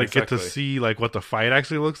don't really get to see, like, what the fight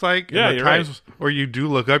actually looks like. Yeah, and the times where you do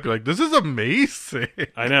look up, you're like, this is amazing.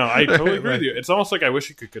 I know. I totally agree with you. It's almost like I wish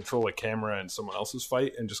you could control a camera in someone else's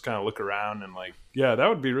fight and just kind of look around and, like, yeah, that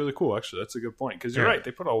would be really cool, actually. That's a good point. Because you're right.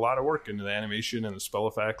 They put a lot of work into the animation and the spell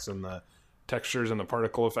effects and the textures and the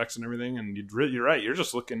particle effects and everything. And you're right. You're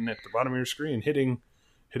just looking at the bottom of your screen, hitting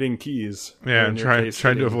keys. Yeah, and trying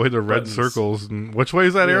to avoid the red circles. And which way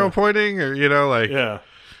is that arrow pointing? Or, you know, like...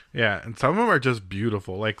 Yeah, and some of them are just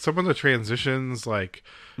beautiful. Like, some of the transitions, like,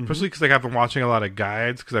 especially because, like, I've been watching a lot of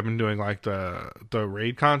guides because I've been doing, like, the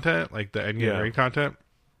raid content, like, the endgame raid content.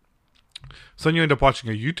 So then you end up watching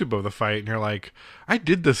a YouTube of the fight, and you're like, I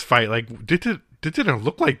did this fight. Like, didn't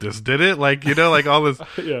look like this, did it? Like, you know, like, all this,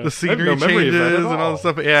 the scenery changes and all this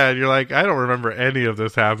stuff. Yeah, and you're like, I don't remember any of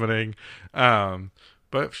this happening.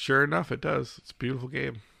 But sure enough, it does. It's a beautiful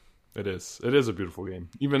game. It is. It is a beautiful game.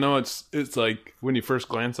 Even though it's like, when you first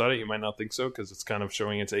glance at it, you might not think so, because it's kind of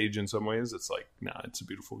showing its age in some ways. It's like, nah, it's a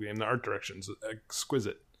beautiful game. The art direction's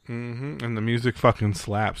exquisite. Mm-hmm. And the music fucking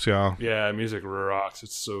slaps, y'all. Yeah, music rocks.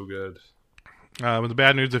 It's so good. But the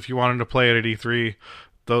bad news, if you wanted to play it at E3,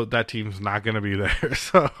 though, that team's not going to be there.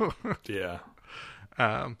 So yeah.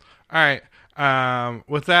 All right.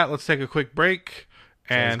 With that, let's take a quick break,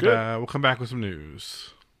 and we'll come back with some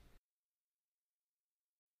news.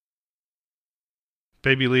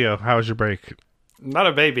 Baby Leo, how was your break? Not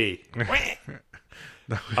a baby. Okay.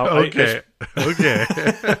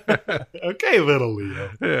 Okay, little Leo.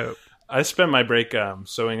 Yeah. I spent my break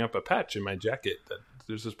sewing up a patch in my jacket.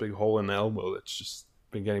 There's this big hole in the elbow that's just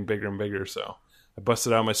been getting bigger and bigger. So I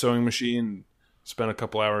busted out my sewing machine, spent a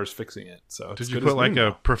couple hours fixing it. So did you put like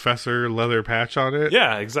a professor leather patch on it?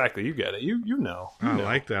 Yeah, exactly. You get it. You know. I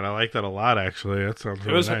like that. I like that a lot, actually. That sounds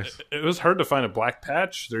really nice. It was hard to find a black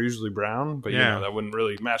patch. They're usually brown, but you know, that wouldn't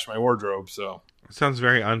really match my wardrobe. So it sounds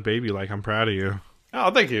very unbaby-like. I'm proud of you.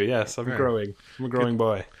 Oh, thank you. Yes, I'm growing. I'm a growing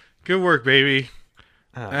boy. Good work, baby.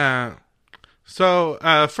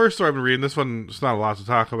 So, first story I've been reading, this one's not a lot to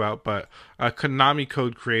talk about, but Konami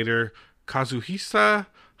code creator Kazuhisa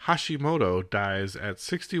Hashimoto dies at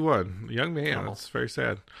 61. A young man. That's very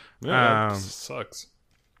sad. Yeah, that sucks.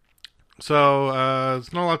 So,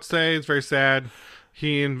 there's not a lot to say. It's very sad.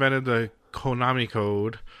 He invented the Konami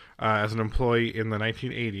code as an employee in the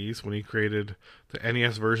 1980s when he created the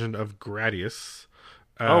NES version of Gradius.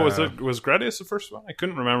 Was Gradius the first one? I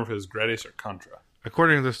couldn't remember if it was Gradius or Contra.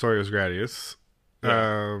 According to this story, it was Gradius.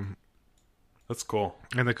 Yeah. That's cool.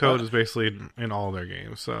 And the code is basically in all their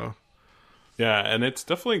games, so... Yeah, and it's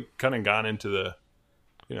definitely kind of gone into the,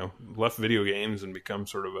 left video games and become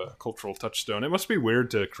sort of a cultural touchstone. It must be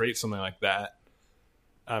weird to create something like that.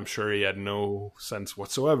 I'm sure he had no sense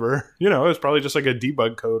whatsoever. It was probably just like a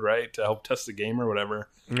debug code, right, to help test the game or whatever.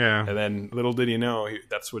 Yeah. And then little did he know,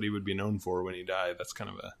 that's what he would be known for when he died. That's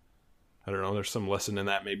kind of I don't know, there's some lesson in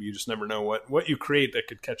that. Maybe you just never know what you create that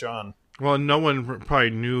could catch on. Well, no one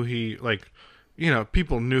probably knew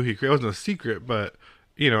people knew he created. It wasn't a secret, but...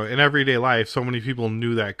 in everyday life, so many people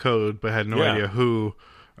knew that code, but had no idea who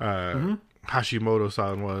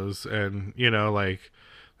Hashimoto-san was, and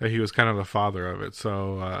that he was kind of the father of it.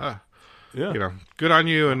 So, good on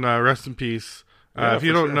you, and rest in peace. If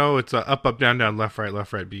you don't know, it's up, up, down, down, left,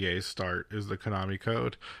 right, BA start is the Konami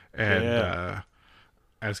code, and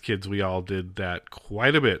as kids, we all did that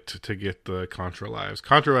quite a bit to get the Contra lives.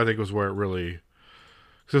 Contra, I think, was where it really.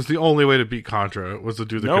 Because the only way to beat Contra was to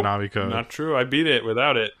do the Konami code. Not true. I beat it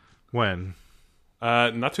without it. When?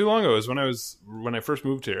 Not too long ago. It was when I first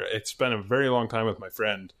moved here. It's been a very long time with my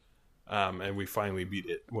friend, and we finally beat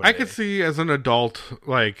it. I could see as an adult,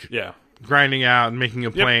 grinding out and making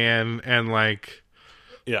a plan, and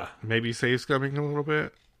maybe save scumming a little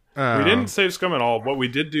bit. We didn't save scum at all. What we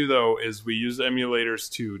did do, though, is we used emulators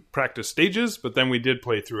to practice stages, but then we did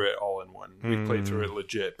play through it all in one. We played through it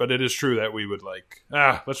legit. But it is true that we would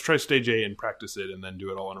let's try stage A and practice it and then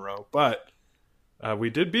do it all in a row. But we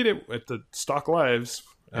did beat it at the stock lives.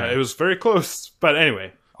 It was very close. But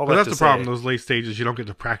anyway, that's the problem. Those late stages, you don't get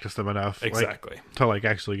to practice them enough. Exactly. To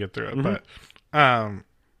actually get through it. Mm-hmm. But,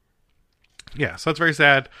 so that's very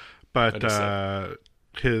sad. But,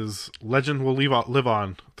 his legend will live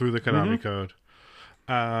on through the Konami code.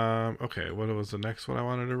 Okay, what was the next one I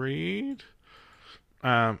wanted to read?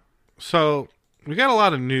 So we got a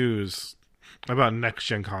lot of news about next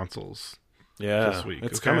gen consoles. Yeah, this week.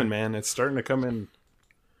 It's coming, man. It's starting to come in.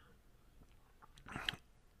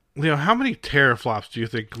 Leo, how many teraflops do you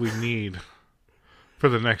think we need for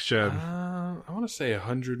the next gen? I want to say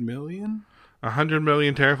 100 million. 100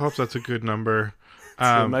 million teraflops. That's a good number.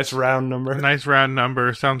 A nice round number. Nice round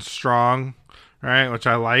number. Sounds strong, right? Which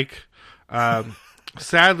I like.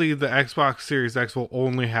 Sadly, the Xbox Series X will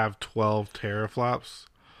only have 12 teraflops,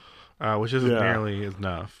 which isn't nearly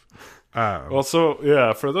enough. For those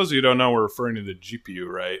of you who don't know, we're referring to the GPU,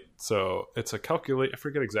 right? So it's a I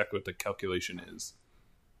forget exactly what the calculation is.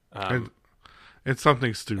 It's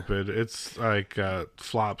something stupid. It's like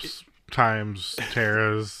flops times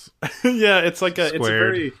teras. Yeah, it's like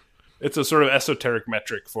it's a sort of esoteric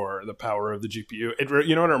metric for the power of the GPU.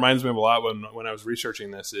 You know what it reminds me of a lot when I was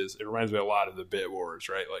researching this is it reminds me a lot of the bit wars,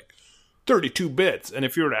 right? Like 32 bits. And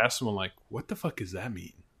if you were to ask someone like, what the fuck does that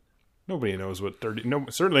mean? Nobody knows what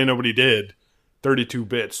certainly nobody did 32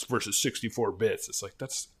 bits versus 64 bits. It's like,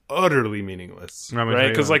 that's utterly meaningless, right?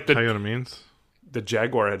 Because like tell you what it means? The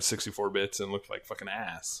Jaguar had 64 bits and looked like fucking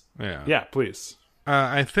ass. Yeah, please.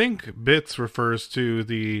 I think bits refers to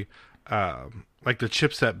the like the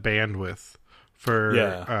chipset bandwidth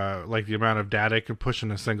for like the amount of data it can push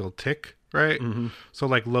in a single tick, right? Mm-hmm. So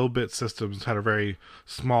like low bit systems had a very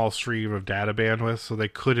small stream of data bandwidth, so they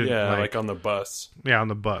couldn't like on the bus. Yeah, on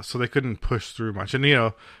the bus, so they couldn't push through much. And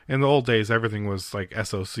in the old days, everything was like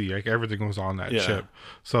SoC, like everything was on that chip,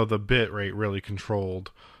 so the bit rate really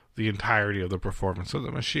controlled the entirety of the performance of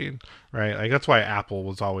the machine, right? Like that's why Apple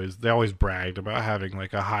was always bragged about having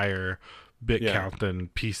like a higher bit count than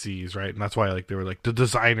PCs, right? And that's why like they were like the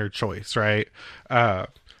designer choice, right?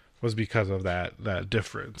 Was because of that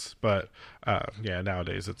difference. But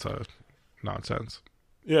nowadays it's a nonsense.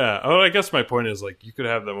 Yeah. Oh, I guess my point is like you could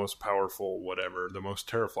have the most powerful whatever, the most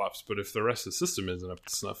teraflops, but if the rest of the system isn't up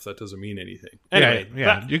to snuff, that doesn't mean anything.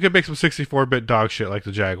 Anyway, you could make some 64-bit dog shit like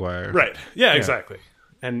the Jaguar. Right. Yeah, exactly.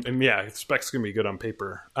 And specs can be good on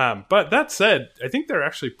paper. But that said, I think they're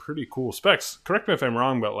actually pretty cool specs. Correct me if I'm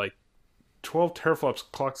wrong, but like 12 teraflops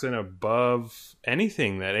clocks in above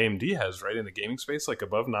anything that AMD has, right, in the gaming space, like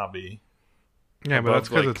above Navi. Yeah, but that's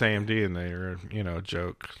because it's AMD and they're, a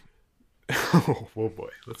joke. Oh boy,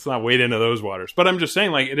 let's not wade into those waters. But I'm just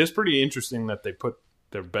saying, like, it is pretty interesting that they put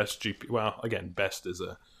their best GPU. Well, again, best is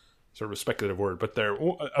a sort of a speculative word, but they're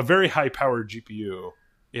a very high-powered GPU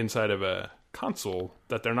inside of a console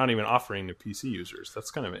that they're not even offering to PC users.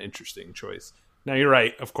 That's kind of an interesting choice. Now, you're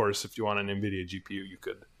right. Of course, if you want an NVIDIA GPU, you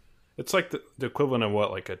could. It's like the equivalent of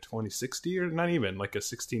what, like a 2060 or not even, like a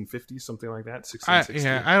 1650, something like that? 1660?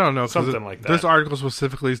 I don't know. Something like that. This article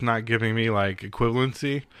specifically is not giving me like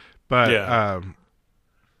equivalency, but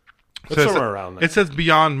it's somewhere around there. It says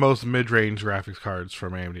beyond most mid-range graphics cards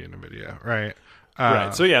from AMD and NVIDIA, right?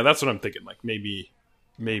 Right. So yeah, that's what I'm thinking. Like maybe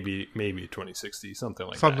 2060, something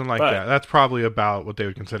like that. Something like that. That's probably about what they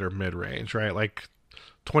would consider mid-range, right? Like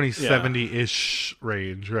 2070-ish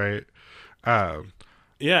range, right?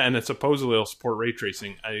 Yeah, and it supposedly will support ray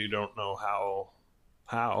tracing. I don't know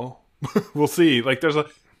how. We'll see. Like there's going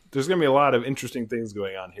to be a lot of interesting things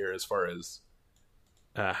going on here as far as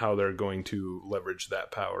how they're going to leverage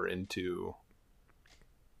that power into.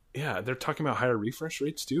 Yeah, they're talking about higher refresh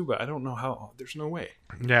rates too, but I don't know how. There's no way.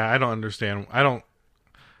 Yeah, I don't understand.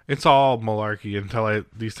 It's all malarkey until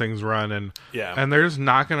these things run, and they're just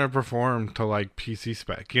not going to perform to like PC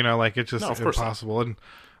spec. Like it's just impossible. And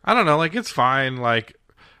I don't know. Like it's fine. Like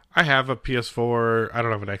I have a PS4. I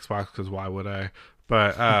don't have an Xbox because why would I?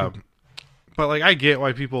 But but like I get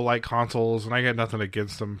why people like consoles, and I get nothing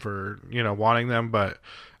against them for wanting them. But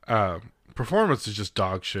performance is just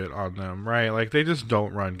dog shit on them, right? Like they just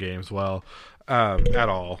don't run games well at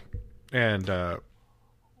all. And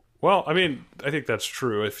well, I mean, I think that's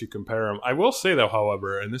true if you compare them. I will say though,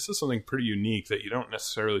 however, and this is something pretty unique that you don't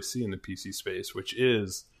necessarily see in the PC space, which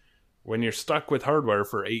is when you're stuck with hardware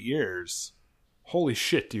for 8 years. Holy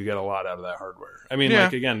shit, do you get a lot out of that hardware. I mean,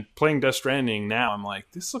 like, again, playing Death Stranding now, I'm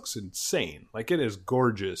like, this looks insane. Like, it is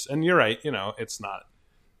gorgeous. And you're right, it's not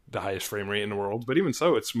the highest frame rate in the world, but even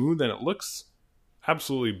so, it's smooth and it looks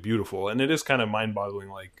absolutely beautiful. And it is kind of mind-boggling,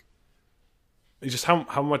 like, just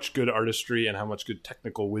how much good artistry and how much good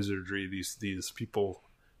technical wizardry these people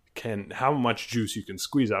can, how much juice you can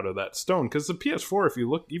squeeze out of that stone. Because the PS4, if you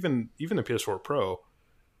look, even the PS4 Pro,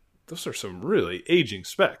 those are some really aging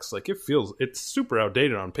specs. Like it's super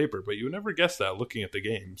outdated on paper, but you would never guess that looking at the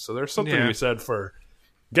game. So there's something to be said for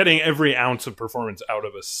getting every ounce of performance out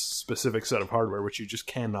of a specific set of hardware, which you just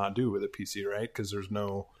cannot do with a PC, right? Because there's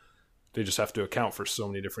no They just have to account for so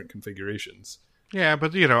many different configurations. Yeah,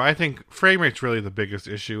 but I think frame rate's really the biggest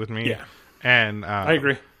issue with me. Yeah, and I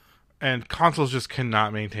agree. And consoles just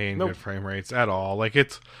cannot maintain good frame rates at all. Like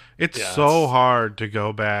it's hard to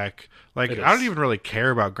go back. Like I don't even really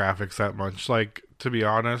care about graphics that much. Like, to be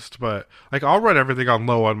honest, but like I'll run everything on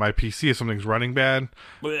low on my PC if something's running bad,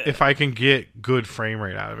 if I can get good frame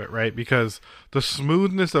rate out of it, right? Because the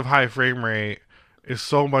smoothness of high frame rate is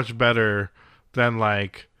so much better than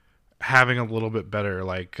like having a little bit better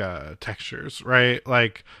like textures, right?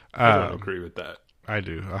 Like I don't agree with that. I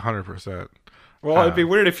do 100%. Well, it'd be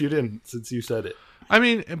weird if you didn't, since you said it. I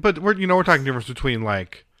mean, but we're talking difference between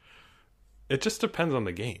like. It just depends on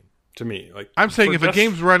the game. To me, like I'm saying, if a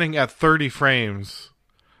game's running at 30 frames,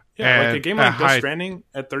 like a game like Death Stranding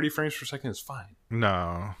at 30 frames per second is fine.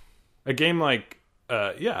 No, a game like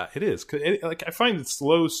it is. Like I find that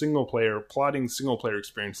plotting single player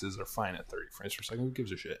experiences are fine at 30 frames per second. Who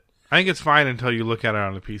gives a shit? I think it's fine until you look at it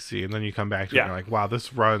on the PC, and then you come back to it and you're like, wow, this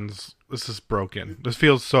is broken. This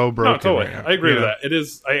feels so broken. No, totally. Right now. I agree with that. It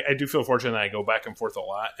is. I do feel fortunate that I go back and forth a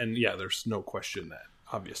lot, and there's no question that.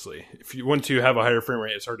 Obviously, once you have a higher frame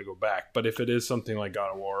rate, it's hard to go back. But if it is something like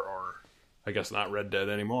God of War, or I guess not Red Dead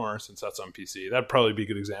anymore, since that's on PC, that'd probably be a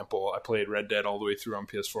good example. I played Red Dead all the way through on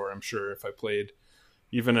PS4. I'm sure if I played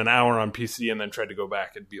even an hour on PC and then tried to go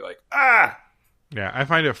back, it'd be like, ah! Yeah, I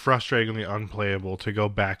find it frustratingly unplayable to go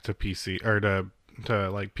back to PC, or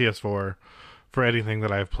to like PS4 for anything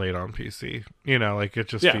that I've played on PC. Like it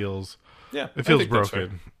just feels... Yeah, it feels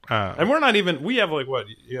broken. And we're not even, we have like what,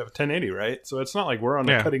 you have a 1080, right? So it's not like we're on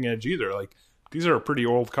the cutting edge either. Like these are pretty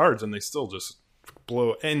old cards and they still just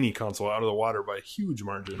blow any console out of the water by huge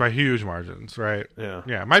margins. By huge margins, right? Yeah.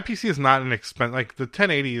 Yeah, my PC is not an expensive, like the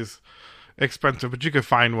 1080 is expensive, but you could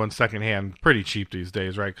find one secondhand pretty cheap these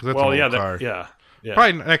days, right? Because that's an old card. Yeah.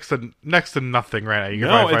 Probably next to nothing right now. You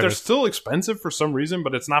can they're still expensive for some reason,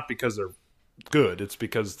 but it's not because they're good. It's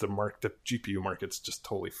because the GPU market's just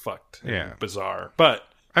totally fucked. Yeah, bizarre. But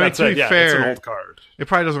I mean, to be fair, it's an old card. It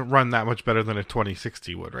probably doesn't run that much better than a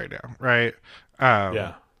 2060 would right now, right?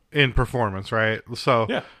 In performance, right?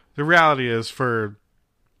 So the reality is, for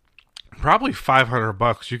probably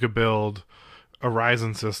 $500, you could build a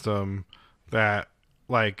Ryzen system that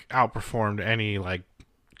like outperformed any like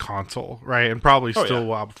console, right? And probably still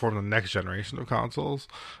will outperform the next generation of consoles.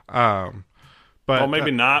 But, well, maybe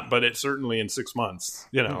not, but it's certainly in 6 months.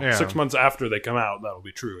 6 months after they come out, that'll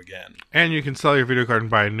be true again. And you can sell your video card and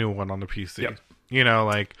buy a new one on the PC.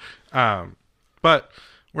 Yep. But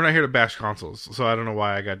we're not here to bash consoles, so I don't know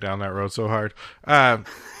why I got down that road so hard. 12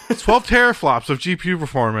 teraflops of GPU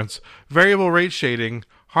performance, variable rate shading,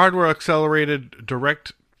 hardware accelerated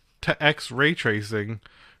DirectX ray tracing,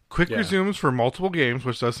 quick resumes for multiple games,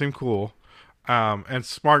 which does seem cool. And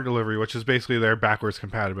smart delivery, which is basically their backwards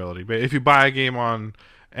compatibility. But if you buy a game on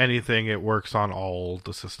anything, it works on all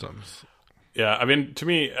the systems. Yeah, I mean, to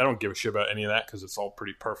me, I don't give a shit about any of that because it's all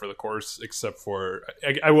pretty par for the course, except for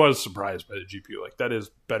I was surprised by the GPU. Like, that is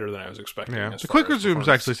better than I was expecting. Yeah, the quick resumes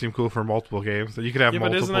actually seem cool for multiple games. That you could have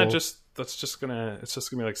multiple. But isn't that it's just gonna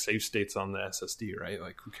be like save states on the SSD, right?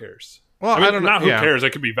 Like, who cares? Well, I don't know. Not who cares.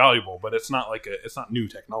 It could be valuable, but it's not like it's not new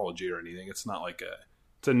technology or anything. It's not like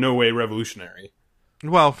it's in no way revolutionary.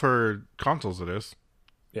 Well, for consoles, it is.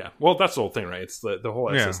 Yeah. Well, that's the whole thing, right? It's the whole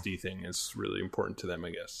SSD thing is really important to them,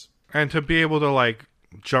 I guess. And to be able to like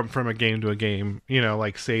jump from a game to a game,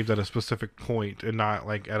 like saved at a specific point and not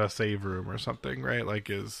like at a save room or something, right? Like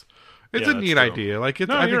it's a neat idea. Like you're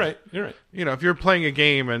right. You're right. If you're playing a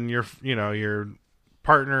game and your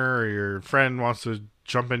partner or your friend wants to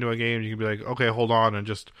jump into a game, you can be like, okay, hold on, and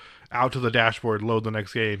just out to the dashboard, load the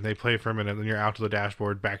next game. They play for a minute, then you're out to the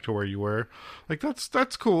dashboard, back to where you were. Like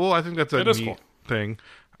that's cool. I think that's a neat thing.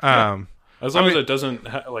 As long as it doesn't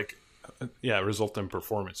result in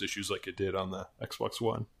performance issues like it did on the Xbox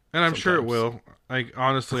One. And I'm sure it will. Like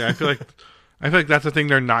honestly, I feel like that's the thing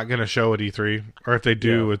they're not going to show at E3, or if they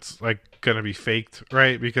do, it's like going to be faked,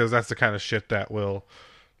 right? Because that's the kind of shit that will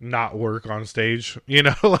not work on stage, or it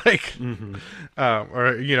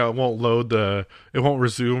won't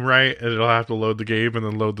resume right, and it'll have to load the game and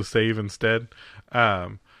then load the save instead. I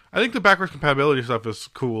think the backwards compatibility stuff is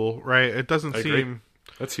cool, right? It doesn't seem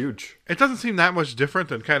that's huge. It doesn't seem that much different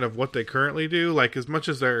than kind of what they currently do. Like, as much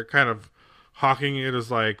as they're kind of hawking it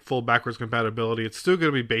as like full backwards compatibility, it's still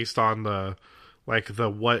going to be based on the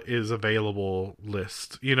what is available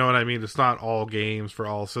list. You know what I mean? It's not all games for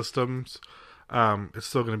all systems. It's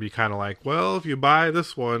still going to be kind of like, well, if you buy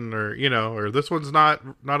this one, or or this one's not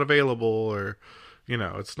available, or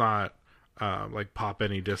it's not like pop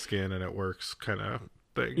any disc in and it works kind of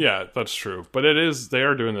thing. Yeah, that's true. But they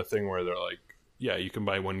are doing the thing where they're like, yeah, you can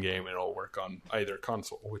buy one game and it'll work on either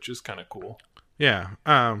console, which is kind of cool. Yeah,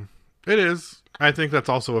 it is. I think that's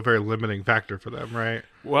also a very limiting factor for them, right?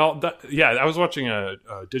 Well, I was watching a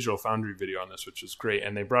Digital Foundry video on this, which is great,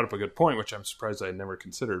 and they brought up a good point, which I'm surprised I had never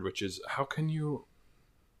considered, which is how can you?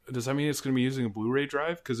 Does that mean it's going to be using a Blu-ray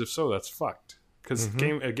drive? Because if so, that's fucked. Because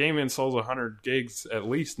a game installs 100 gigs at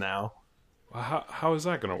least now. How is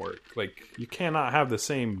that going to work? Like, you cannot have the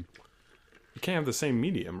same. You can't have the same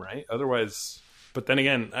medium, right? Otherwise, but then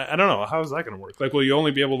again, I don't know. How is that going to work? Like, will you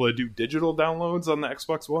only be able to do digital downloads on the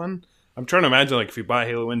Xbox One? I'm trying to imagine, like, if you buy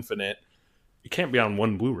Halo Infinite, it can't be on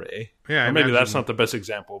one Blu-ray. Yeah, or maybe that's not the best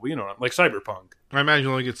example, but like Cyberpunk. I imagine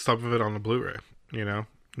you only get some of it on the Blu-ray. You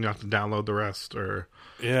have to download the rest, or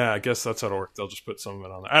yeah, I guess that's how it'll work. They'll just put some of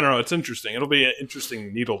it on there. I don't know. It's interesting. It'll be an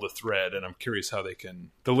interesting needle to thread, and I'm curious how they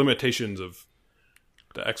can the limitations of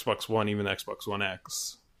the Xbox One, even the Xbox One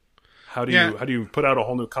X. How do you put out a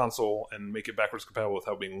whole new console and make it backwards compatible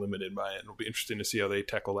without being limited by it? It'll be interesting to see how they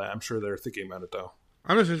tackle that. I'm sure they're thinking about it, though.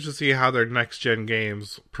 I'm just interested to see how their next-gen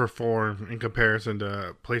games perform in comparison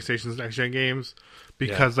to PlayStation's next-gen games,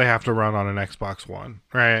 because they have to run on an Xbox One,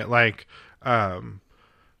 right? Like,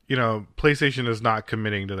 PlayStation is not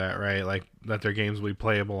committing to that, right? Like, that their games will be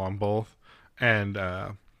playable on both. And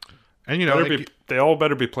they all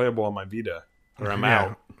better be playable on my Vita, or I'm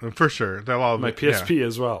out. For sure. They'll all my PSP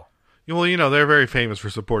as well. Well, they're very famous for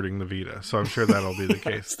supporting the Vita, so I'm sure that'll be the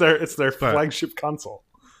case. It's their flagship console.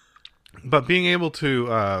 But being able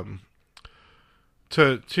to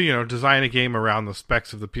design a game around the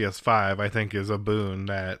specs of the PS5, I think, is a boon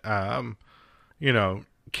that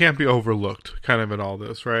can't be overlooked. Kind of in all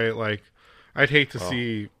this, right? Like, I'd hate to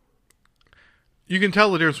see. You can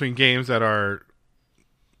tell the difference between games that are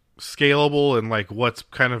scalable and like what's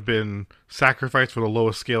kind of been sacrificed for the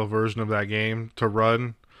lowest scale version of that game to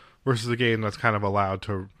run, versus a game that's kind of allowed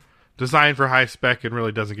to design for high spec and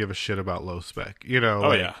really doesn't give a shit about low spec.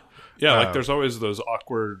 Yeah, like there's always those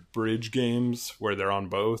awkward bridge games where they're on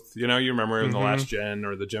both. You remember in the last gen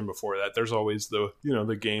or the gen before that, there's always the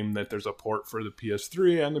game that there's a port for the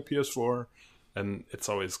PS3 and the PS4, and it's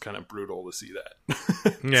always kind of brutal to see that.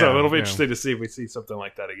 So it'll be interesting to see if we see something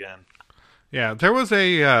like that again. Yeah, there was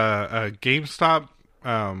a GameStop,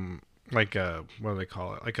 what do they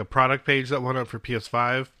call it? Like a product page that went up for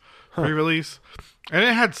PS5 re-release, and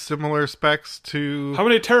it had similar specs to. How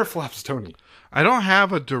many teraflops, Tony? I don't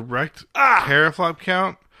have a direct teraflop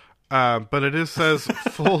count, but it says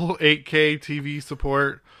full 8K TV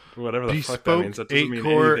support, whatever the bespoke fuck that means. That doesn't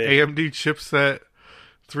 8-core mean AMD chipset,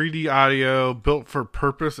 3D audio, built for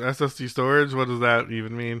purpose SSD storage. What does that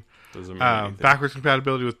even mean? Doesn't mean anything. Backwards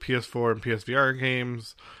compatibility with PS4 and PSVR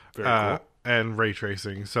games, very cool. And ray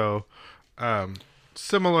tracing. So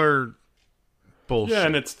similar bullshit. Yeah,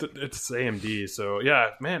 and it's AMD. So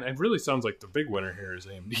yeah, man, it really sounds like the big winner here is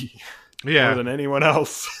AMD. Yeah, more than anyone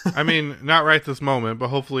else. I mean, not right this moment, but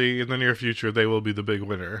hopefully in the near future they will be the big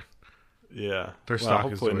winner. Yeah, their stock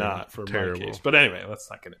hopefully is not for terrible. my case. But anyway, let's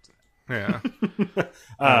not get into that.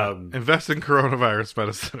 Yeah, invest in coronavirus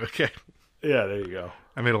medicine. Okay. Yeah, there you go.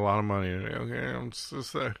 I made a lot of money today. Okay, I'm just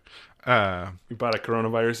you bought a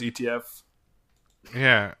coronavirus ETF.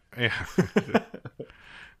 Yeah.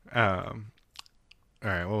 All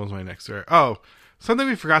right, what was my next story? Oh, something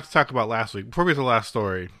we forgot to talk about last week before we get to the last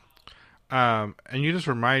story. And you just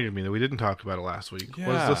reminded me that we didn't talk about it last week. Yeah.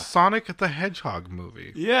 Was the Sonic the Hedgehog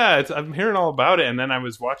movie? Yeah, I'm hearing all about it, and then I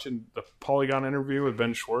was watching the Polygon interview with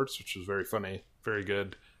Ben Schwartz, which was very funny, very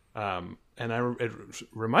good. And it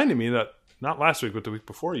reminded me that not last week, but the week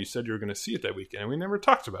before, you said you were going to see it that weekend, and we never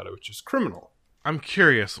talked about it, which is criminal. I'm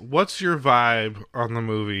curious, what's your vibe on the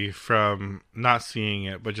movie from not seeing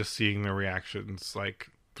it, but just seeing the reactions, like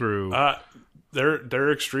through?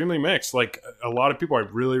 They're extremely mixed. Like, a lot of people I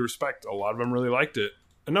really respect, a lot of them really liked it.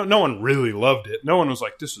 And no one really loved it. No one was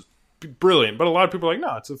like, "This is brilliant," but a lot of people are like,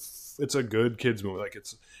 "No, it's a good kids movie." Like,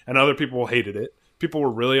 and other people hated it. People were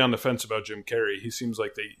really on the fence about Jim Carrey. He seems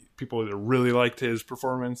like people either really liked his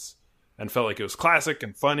performance and felt like it was classic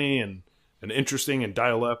and funny and interesting and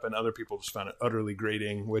dial up, and other people just found it utterly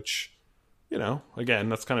grating, which, again,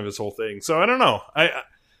 that's kind of his whole thing. So I don't know.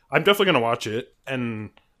 I'm definitely going to watch it,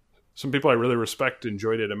 and some people I really respect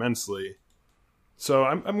enjoyed it immensely. So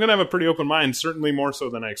I'm going to have a pretty open mind, certainly more so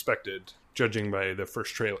than I expected, judging by the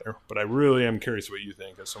first trailer. But I really am curious what you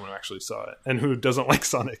think as someone who actually saw it and who doesn't like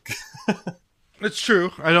Sonic. It's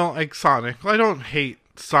true. I don't like Sonic. I don't hate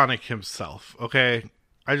Sonic himself, okay?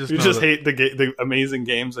 You just hate the amazing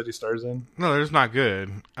games that he stars in? No, they're just not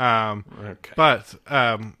good. Okay. But,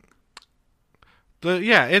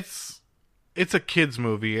 it's a kids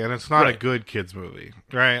movie, and it's not a good kids movie,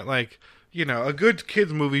 right? Like, a good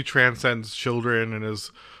kids movie transcends children and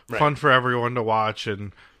is fun for everyone to watch,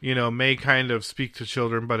 and may kind of speak to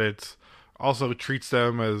children, but it's also treats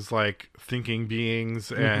them as like thinking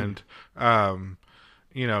beings, and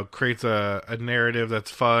creates a narrative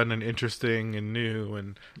that's fun and interesting and new.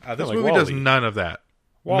 And this movie does none of that.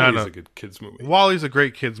 WALL-E's a good kids movie. WALL-E's a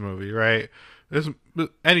great kids movie, right?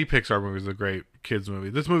 Any Pixar movie is a great kids movie.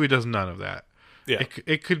 This movie does none of that. Yeah,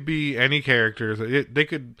 it could be any characters. They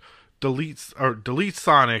could delete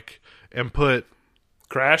Sonic and put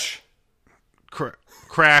Crash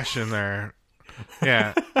in there.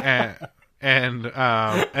 Yeah, and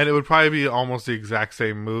it would probably be almost the exact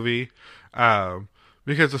same movie,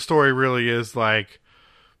 because the story really is like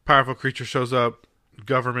powerful creature shows up,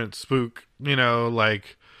 government spook,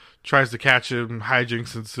 tries to catch him,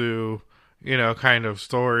 hijinks ensue, kind of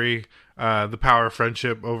story. The power of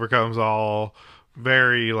friendship overcomes all.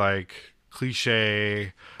 Very like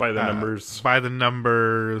cliche. By the numbers.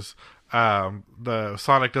 The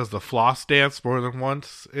Sonic does the floss dance more than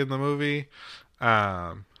once in the movie.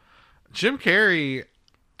 Jim Carrey,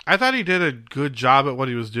 I thought he did a good job at what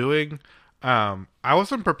he was doing. I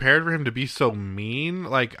wasn't prepared for him to be so mean.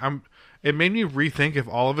 Like it made me rethink if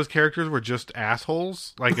all of his characters were just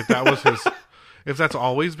assholes. Like if that was his, if that's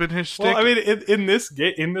always been his shtick. Well, I mean, in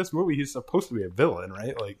this movie, he's supposed to be a villain,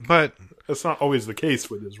 right? Like, but that's not always the case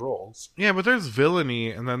with his roles. Yeah, but there's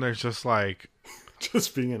villainy, and then there's just like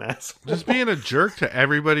just being an asshole, just being a jerk to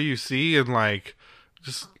everybody you see, and like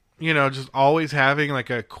just always having like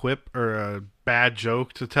a quip or a bad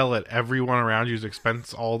joke to tell at everyone around you's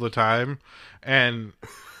expense all the time. And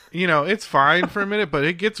it's fine for a minute, but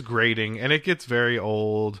it gets grating and it gets very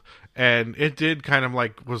old. And it did kind of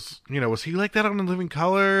like was he like that on In Living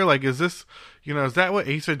Color? Like, is this is that what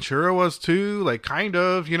Ace Ventura was too? Like, kind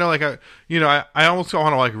of, I almost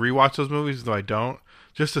want to like rewatch those movies, though I don't,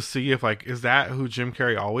 just to see if like, is that who Jim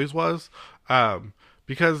Carrey always was?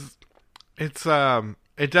 Because it's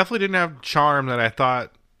it definitely didn't have charm that I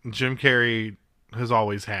thought Jim Carrey has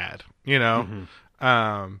always had,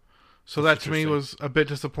 so that to me was a bit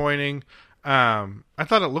disappointing. I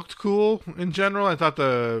thought it looked cool in general. I thought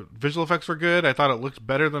the visual effects were good. I thought it looked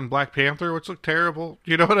better than Black Panther, which looked terrible.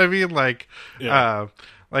 You know what I mean? Like,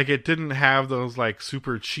 like it didn't have those like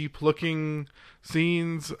super cheap looking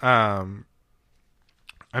scenes. I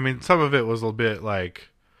mean, some of it was a bit like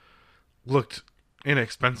looked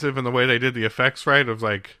inexpensive in the way they did the effects, right? Of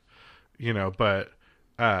like, but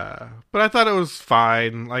I thought it was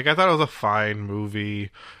fine. Like, I thought it was a fine movie.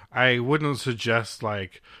 I wouldn't suggest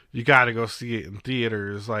like you got to go see it in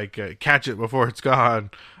theaters, like catch it before it's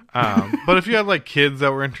gone. But if you had like kids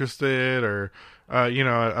that were interested, or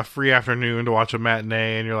a free afternoon to watch a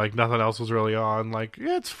matinee, and you're like nothing else was really on, like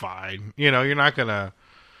it's fine. You're not gonna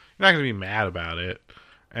be mad about it.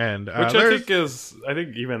 And which I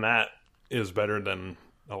think even that is better than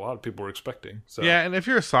a lot of people were expecting. So yeah, and if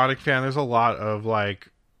you're a Sonic fan, there's a lot of like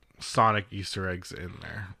Sonic Easter eggs in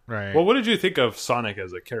there, right? Well, what did you think of Sonic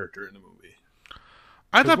as a character in the movie?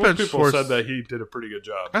 I thought most people said that he did a pretty good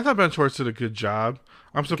job. I thought Ben Schwartz did a good job.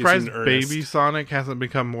 I'm surprised Baby Sonic hasn't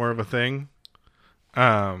become more of a thing.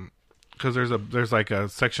 Because there's like a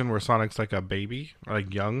section where Sonic's like a baby,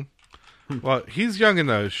 like young. Well, he's young in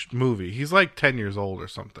the movie. He's like 10 years old or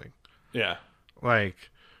something. Yeah, like,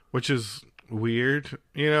 which is weird.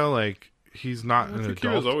 Like he's not an adult. He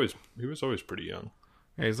was always pretty young.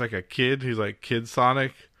 Yeah, he's like a kid. He's like Kid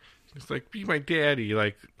Sonic. He's like, be my daddy,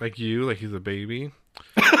 like you, like he's a baby.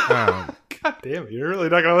 God damn it! You're really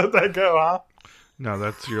not gonna let that go, huh? No,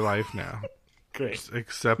 that's your life now. Great. Just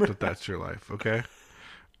accept that that's your life, okay?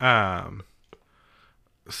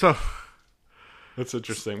 So that's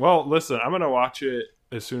interesting. Well, listen, I'm gonna watch it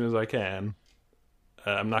as soon as I can.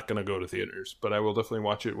 I'm not gonna go to theaters, but I will definitely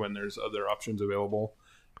watch it when there's other options available.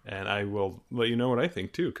 And I will let you know what I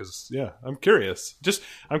think too, because yeah, I'm curious.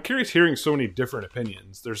 I'm curious hearing so many different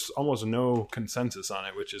opinions. There's almost no consensus on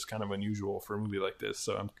it, which is kind of unusual for a movie like this.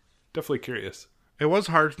 So I'm definitely curious. It was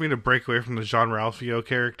hard for me to break away from the John Ralphio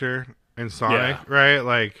character in Sonic, right?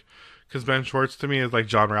 Like, because Ben Schwartz to me is like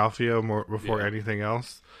John Ralphio more before anything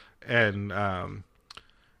else, and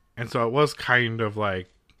so it was kind of like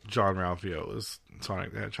John Ralphio was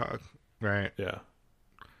Sonic the Hedgehog, right? Yeah,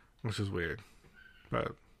 which is weird,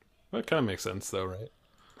 but. That kind of makes sense, though, right?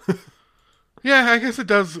 Yeah, I guess it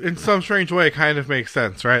does. In some strange way, it kind of makes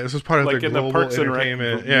sense, right? This is part of like the in global the Parks and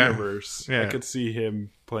entertainment universe. Yeah. I could see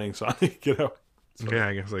him playing Sonic, So. Yeah,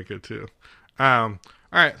 I guess I could, too. All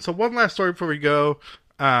right, so one last story before we go,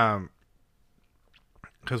 because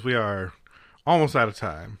we are almost out of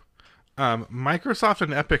time. Microsoft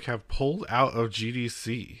and Epic have pulled out of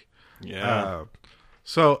GDC. Yeah.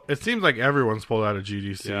 So it seems like everyone's pulled out of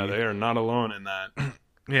GDC. Yeah, they are not alone in that.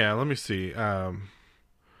 Yeah, let me see.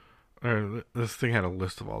 This thing had a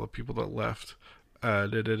list of all the people that left. I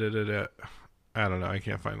don't know. I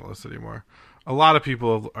can't find the list anymore. A lot of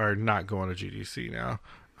people are not going to GDC now.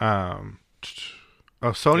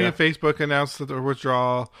 Sony and Facebook announced that their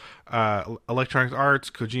withdrawal. Electronic Arts,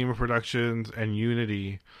 Kojima Productions, and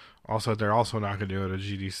Unity also they're also not going to do it at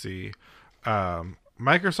GDC.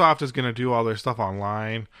 Microsoft is going to do all their stuff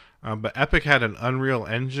online, but Epic had an Unreal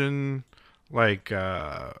Engine like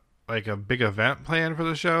a big event plan for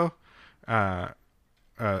the show. The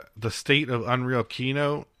State of Unreal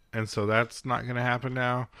keynote, and so that's not going to happen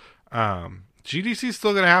now. GDC is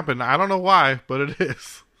still going to happen. I don't know why, but it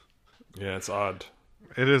is. Yeah, it's odd.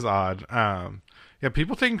 It is odd. Yeah,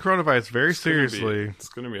 people taking coronavirus very seriously. It's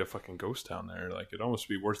going to be a fucking ghost town there. Like, it'd almost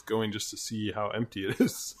be worth going just to see how empty it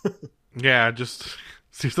is. Yeah, just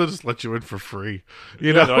they'll just let you in for free.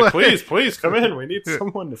 You know, like, please come in. We need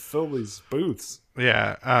someone to fill these booths.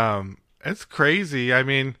 Yeah, it's crazy. I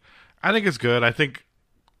mean, I think it's good. I think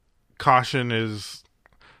caution is,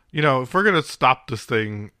 if we're gonna stop this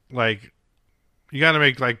thing, like, you got to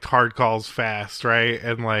make like hard calls fast, right?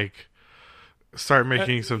 And like start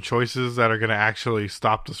making some choices that are gonna actually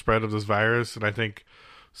stop the spread of this virus. And I think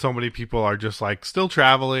so many people are just like still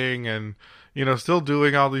traveling and still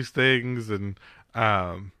doing all these things and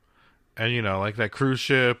like that cruise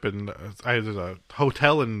ship and there's a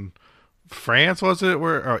hotel in France, was it?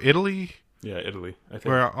 Or Italy? Yeah, Italy. I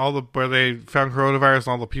think where they found coronavirus and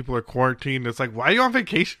all the people are quarantined. It's like, why are you on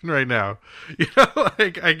vacation right now?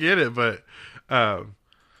 Like I get it, but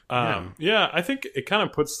yeah, I think it kind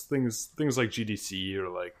of puts things like GDC or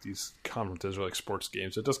like these conferences or like sports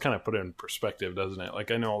games. It does kind of put it in perspective, doesn't it?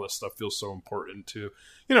 Like I know all this stuff feels so important to,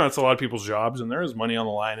 it's a lot of people's jobs and there is money on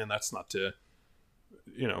the line, and that's not to,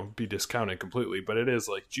 be discounted completely, but it is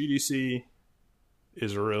like GDC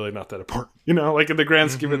is really not that important, like in the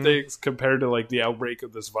grand scheme of things compared to like the outbreak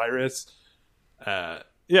of this virus. Yeah,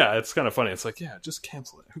 it's kind of funny. It's like, yeah, just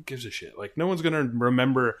cancel it. Who gives a shit? Like, no one's going to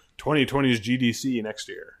remember 2020's GDC next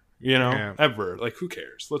year, ever. Like, who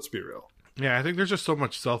cares? Let's be real. Yeah, I think there's just so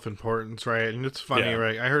much self-importance, right? And it's funny,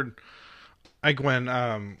 right? I heard, like, when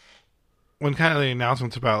kind of the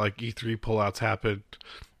announcements about, like, E3 pullouts happened,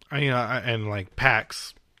 and, like,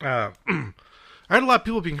 PAX, I heard a lot of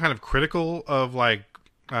people being kind of critical of, like,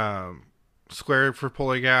 Square for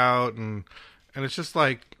pulling out, and it's just,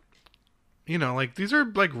 like, like, these are,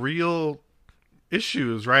 like, real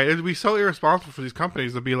issues, right? It'd be so irresponsible for these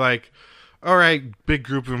companies to be like, all right, big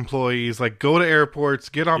group of employees, like, go to airports,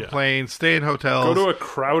 get on planes, stay in hotels. Go to a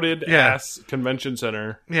crowded ass convention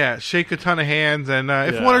center. Yeah, shake a ton of hands, and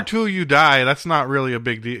if one or two of you die, that's not really a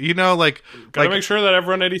big deal. Like... Gotta make sure that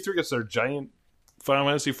everyone at E3 gets their giant Final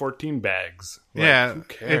Fantasy 14 bags. Like, who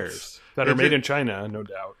cares? That are made in China, no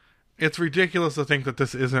doubt. It's ridiculous to think that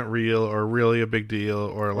this isn't real or really a big deal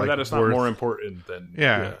or like that it's not more important than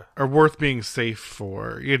or worth being safe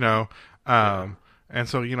for, and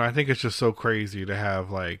so I think it's just so crazy to have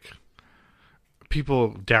like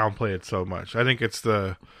people downplay it so much. I think it's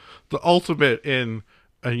the ultimate in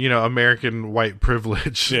American white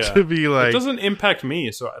privilege to be like, it doesn't impact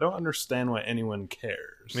me, so I don't understand why anyone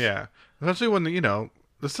cares. Yeah, especially when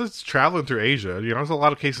this is traveling through Asia. There's a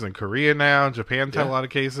lot of cases in Korea now. Japan's had a lot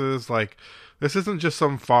of cases. Like, this isn't just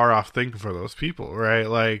some far off thing for those people, right?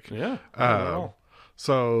 Like,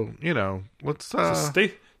 so let's so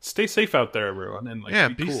stay safe out there, everyone, and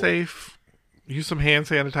like be cool. safe. Use some hand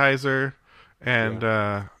sanitizer, and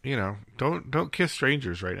don't kiss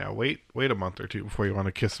strangers right now. Wait a month or two before you want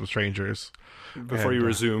to kiss some strangers. Before you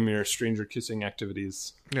resume your stranger kissing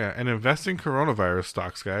activities. Yeah, and invest in coronavirus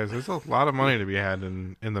stocks, guys. There's a lot of money to be had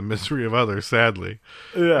in the misery of others, sadly.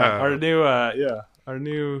 Yeah, our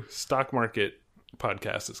new stock market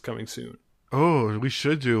podcast is coming soon. Oh, we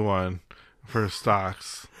should do one for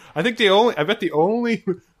stocks. I bet the only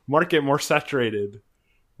market more saturated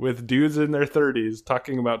with dudes in their 30s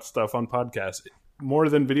talking about stuff on podcasts more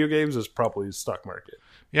than video games is probably the stock market.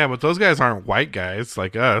 Yeah, but those guys aren't white guys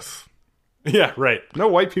like us. Yeah, right. No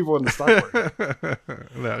white people in the stock market.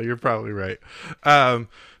 No, you're probably right.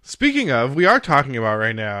 Speaking of, we are talking about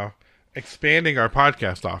right now expanding our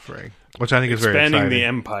podcast offering, which I think is very exciting.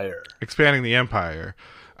 Expanding the empire.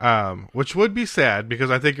 Which would be sad because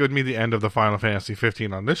I think it would mean the end of the Final Fantasy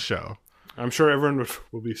 15 on this show. I'm sure everyone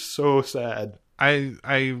will be so sad. I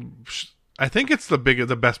think it's the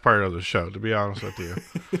best part of the show, to be honest with you.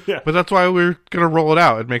 Yeah. But that's why we're going to roll it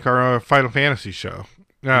out and make our Final Fantasy show.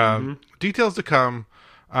 Details to come,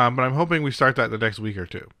 but I'm hoping we start that the next week or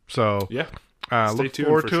two. So yeah, look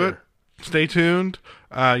forward to it. stay tuned.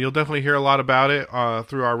 You'll definitely hear a lot about it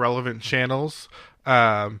through our relevant channels.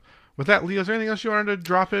 With that, Leo, is there anything else you wanted to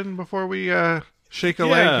drop in before we shake a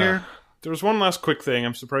leg here? There was one last quick thing.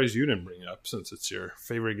 I'm surprised you didn't bring up since it's your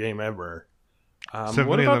favorite game ever.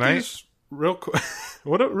 What about these real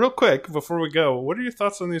quick before we go? What are your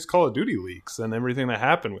thoughts on these Call of Duty leaks and everything that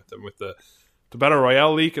happened with them, with the Battle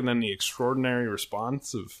Royale leak and then the extraordinary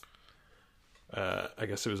response of, I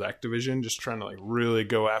guess it was Activision just trying to like really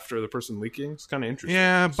go after the person leaking? It's kind of interesting.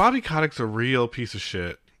 Yeah, Bobby Kotick's a real piece of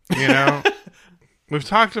shit. You know, we've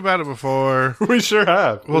talked about it before. We sure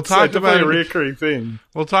have. We'll talk about it. A recurring thing.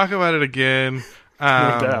 We'll talk about it again.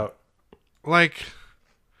 No doubt. Like,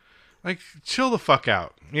 chill the fuck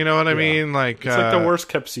out. You know what I mean? Like, it's like the worst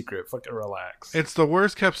kept secret. Fucking relax. It's the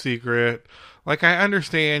worst kept secret. Like, I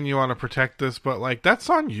understand you want to protect this, but like, that's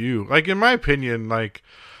on you. Like, in my opinion, like,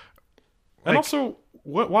 and also,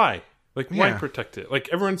 why? Like, why protect it? Like,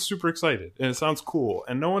 everyone's super excited and it sounds cool,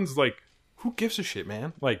 and no one's like, who gives a shit,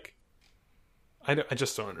 man? Like, I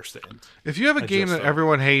just don't understand. If you have a game that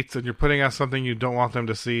everyone hates and you're putting out something you don't want them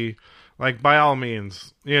to see, like, by all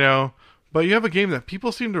means, you know. But you have a game that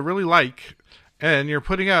people seem to really like, and you're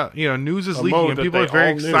putting out, you know, news is leaking, and people are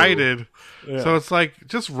very excited. Yeah. So it's like,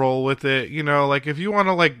 just roll with it. You know, like, if you want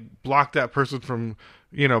to, like, block that person from,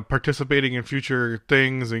 you know, participating in future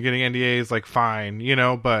things and getting NDAs, like, fine, you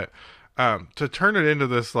know. But to turn it into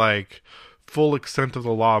this, like, full extent of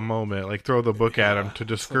the law moment, like, throw the book at them to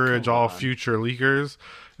discourage all future leakers,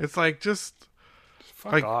 it's like, just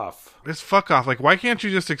fuck off. It's fuck off. Like, why can't you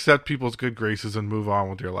just accept people's good graces and move on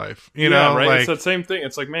with your life? You know, right? Like, it's that same thing.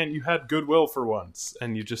 It's like, man, you had goodwill for once,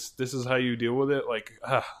 and you just, this is how you deal with it. Like,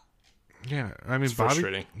 yeah. I mean,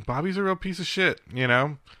 Bobby's a real piece of shit. You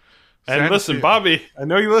know. And listen, Bobby, I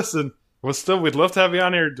know you listen. Well, still, we'd love to have you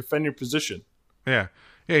on here to defend your position. Yeah,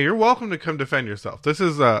 you're welcome to come defend yourself. This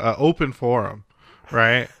is a open forum,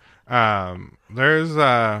 right? There's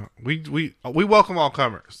we welcome all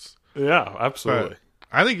comers. Yeah, absolutely. But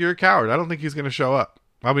I think you're a coward. I don't think he's going to show up.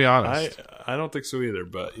 I'll be honest. I don't think so either,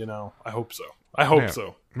 but, you know, I hope so. I hope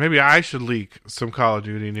so. Maybe I should leak some Call of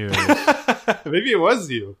Duty news. Maybe it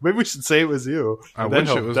was you. Maybe we should say it was you. I wish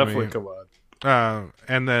it was definitely me. Come on.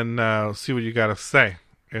 And then see what you got to say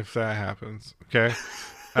if that happens. Okay?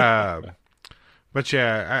 But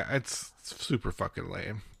yeah, it's super fucking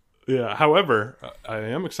lame. Yeah, however, I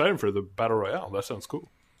am excited for the Battle Royale. That sounds cool.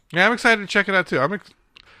 Yeah, I'm excited to check it out too.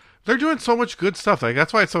 They're doing so much good stuff. Like,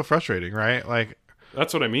 that's why it's so frustrating, right? Like,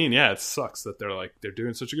 that's what I mean. Yeah, it sucks that they're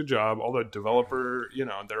doing such a good job. All the developer, you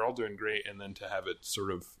know, they're all doing great, and then to have it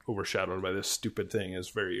sort of overshadowed by this stupid thing is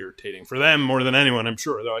very irritating for them more than anyone. I'm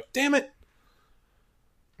sure they're like, damn it.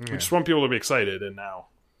 Yeah. We just want people to be excited, and now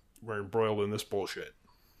we're embroiled in this bullshit.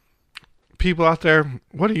 People out there,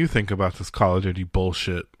 what do you think about this Call of Duty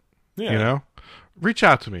bullshit? Yeah. You know? Reach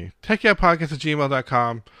out to me.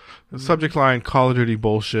 TechYapPodcast@gmail.com. The subject line, Call of Duty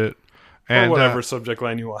bullshit. And, or whatever subject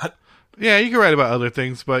line you want. Yeah, you can write about other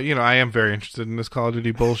things, but, you know, I am very interested in this Call of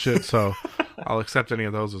Duty bullshit, so I'll accept any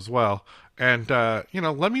of those as well. And, you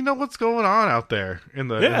know, let me know what's going on out there in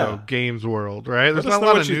the you know, games world, right? There's not a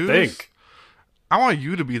lot of news. Think. I want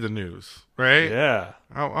you to be the news, right? Yeah.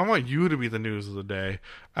 I want you to be the news of the day.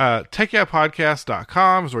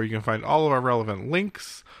 TechYapPodcast.com is where you can find all of our relevant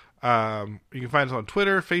links. You can find us on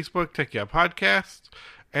Twitter, Facebook, Tech Yeah Podcast.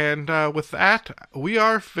 And with that, we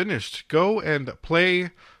are finished. Go and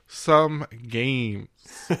play some games.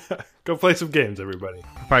 Go play some games, everybody.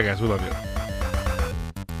 Bye, guys. We love you.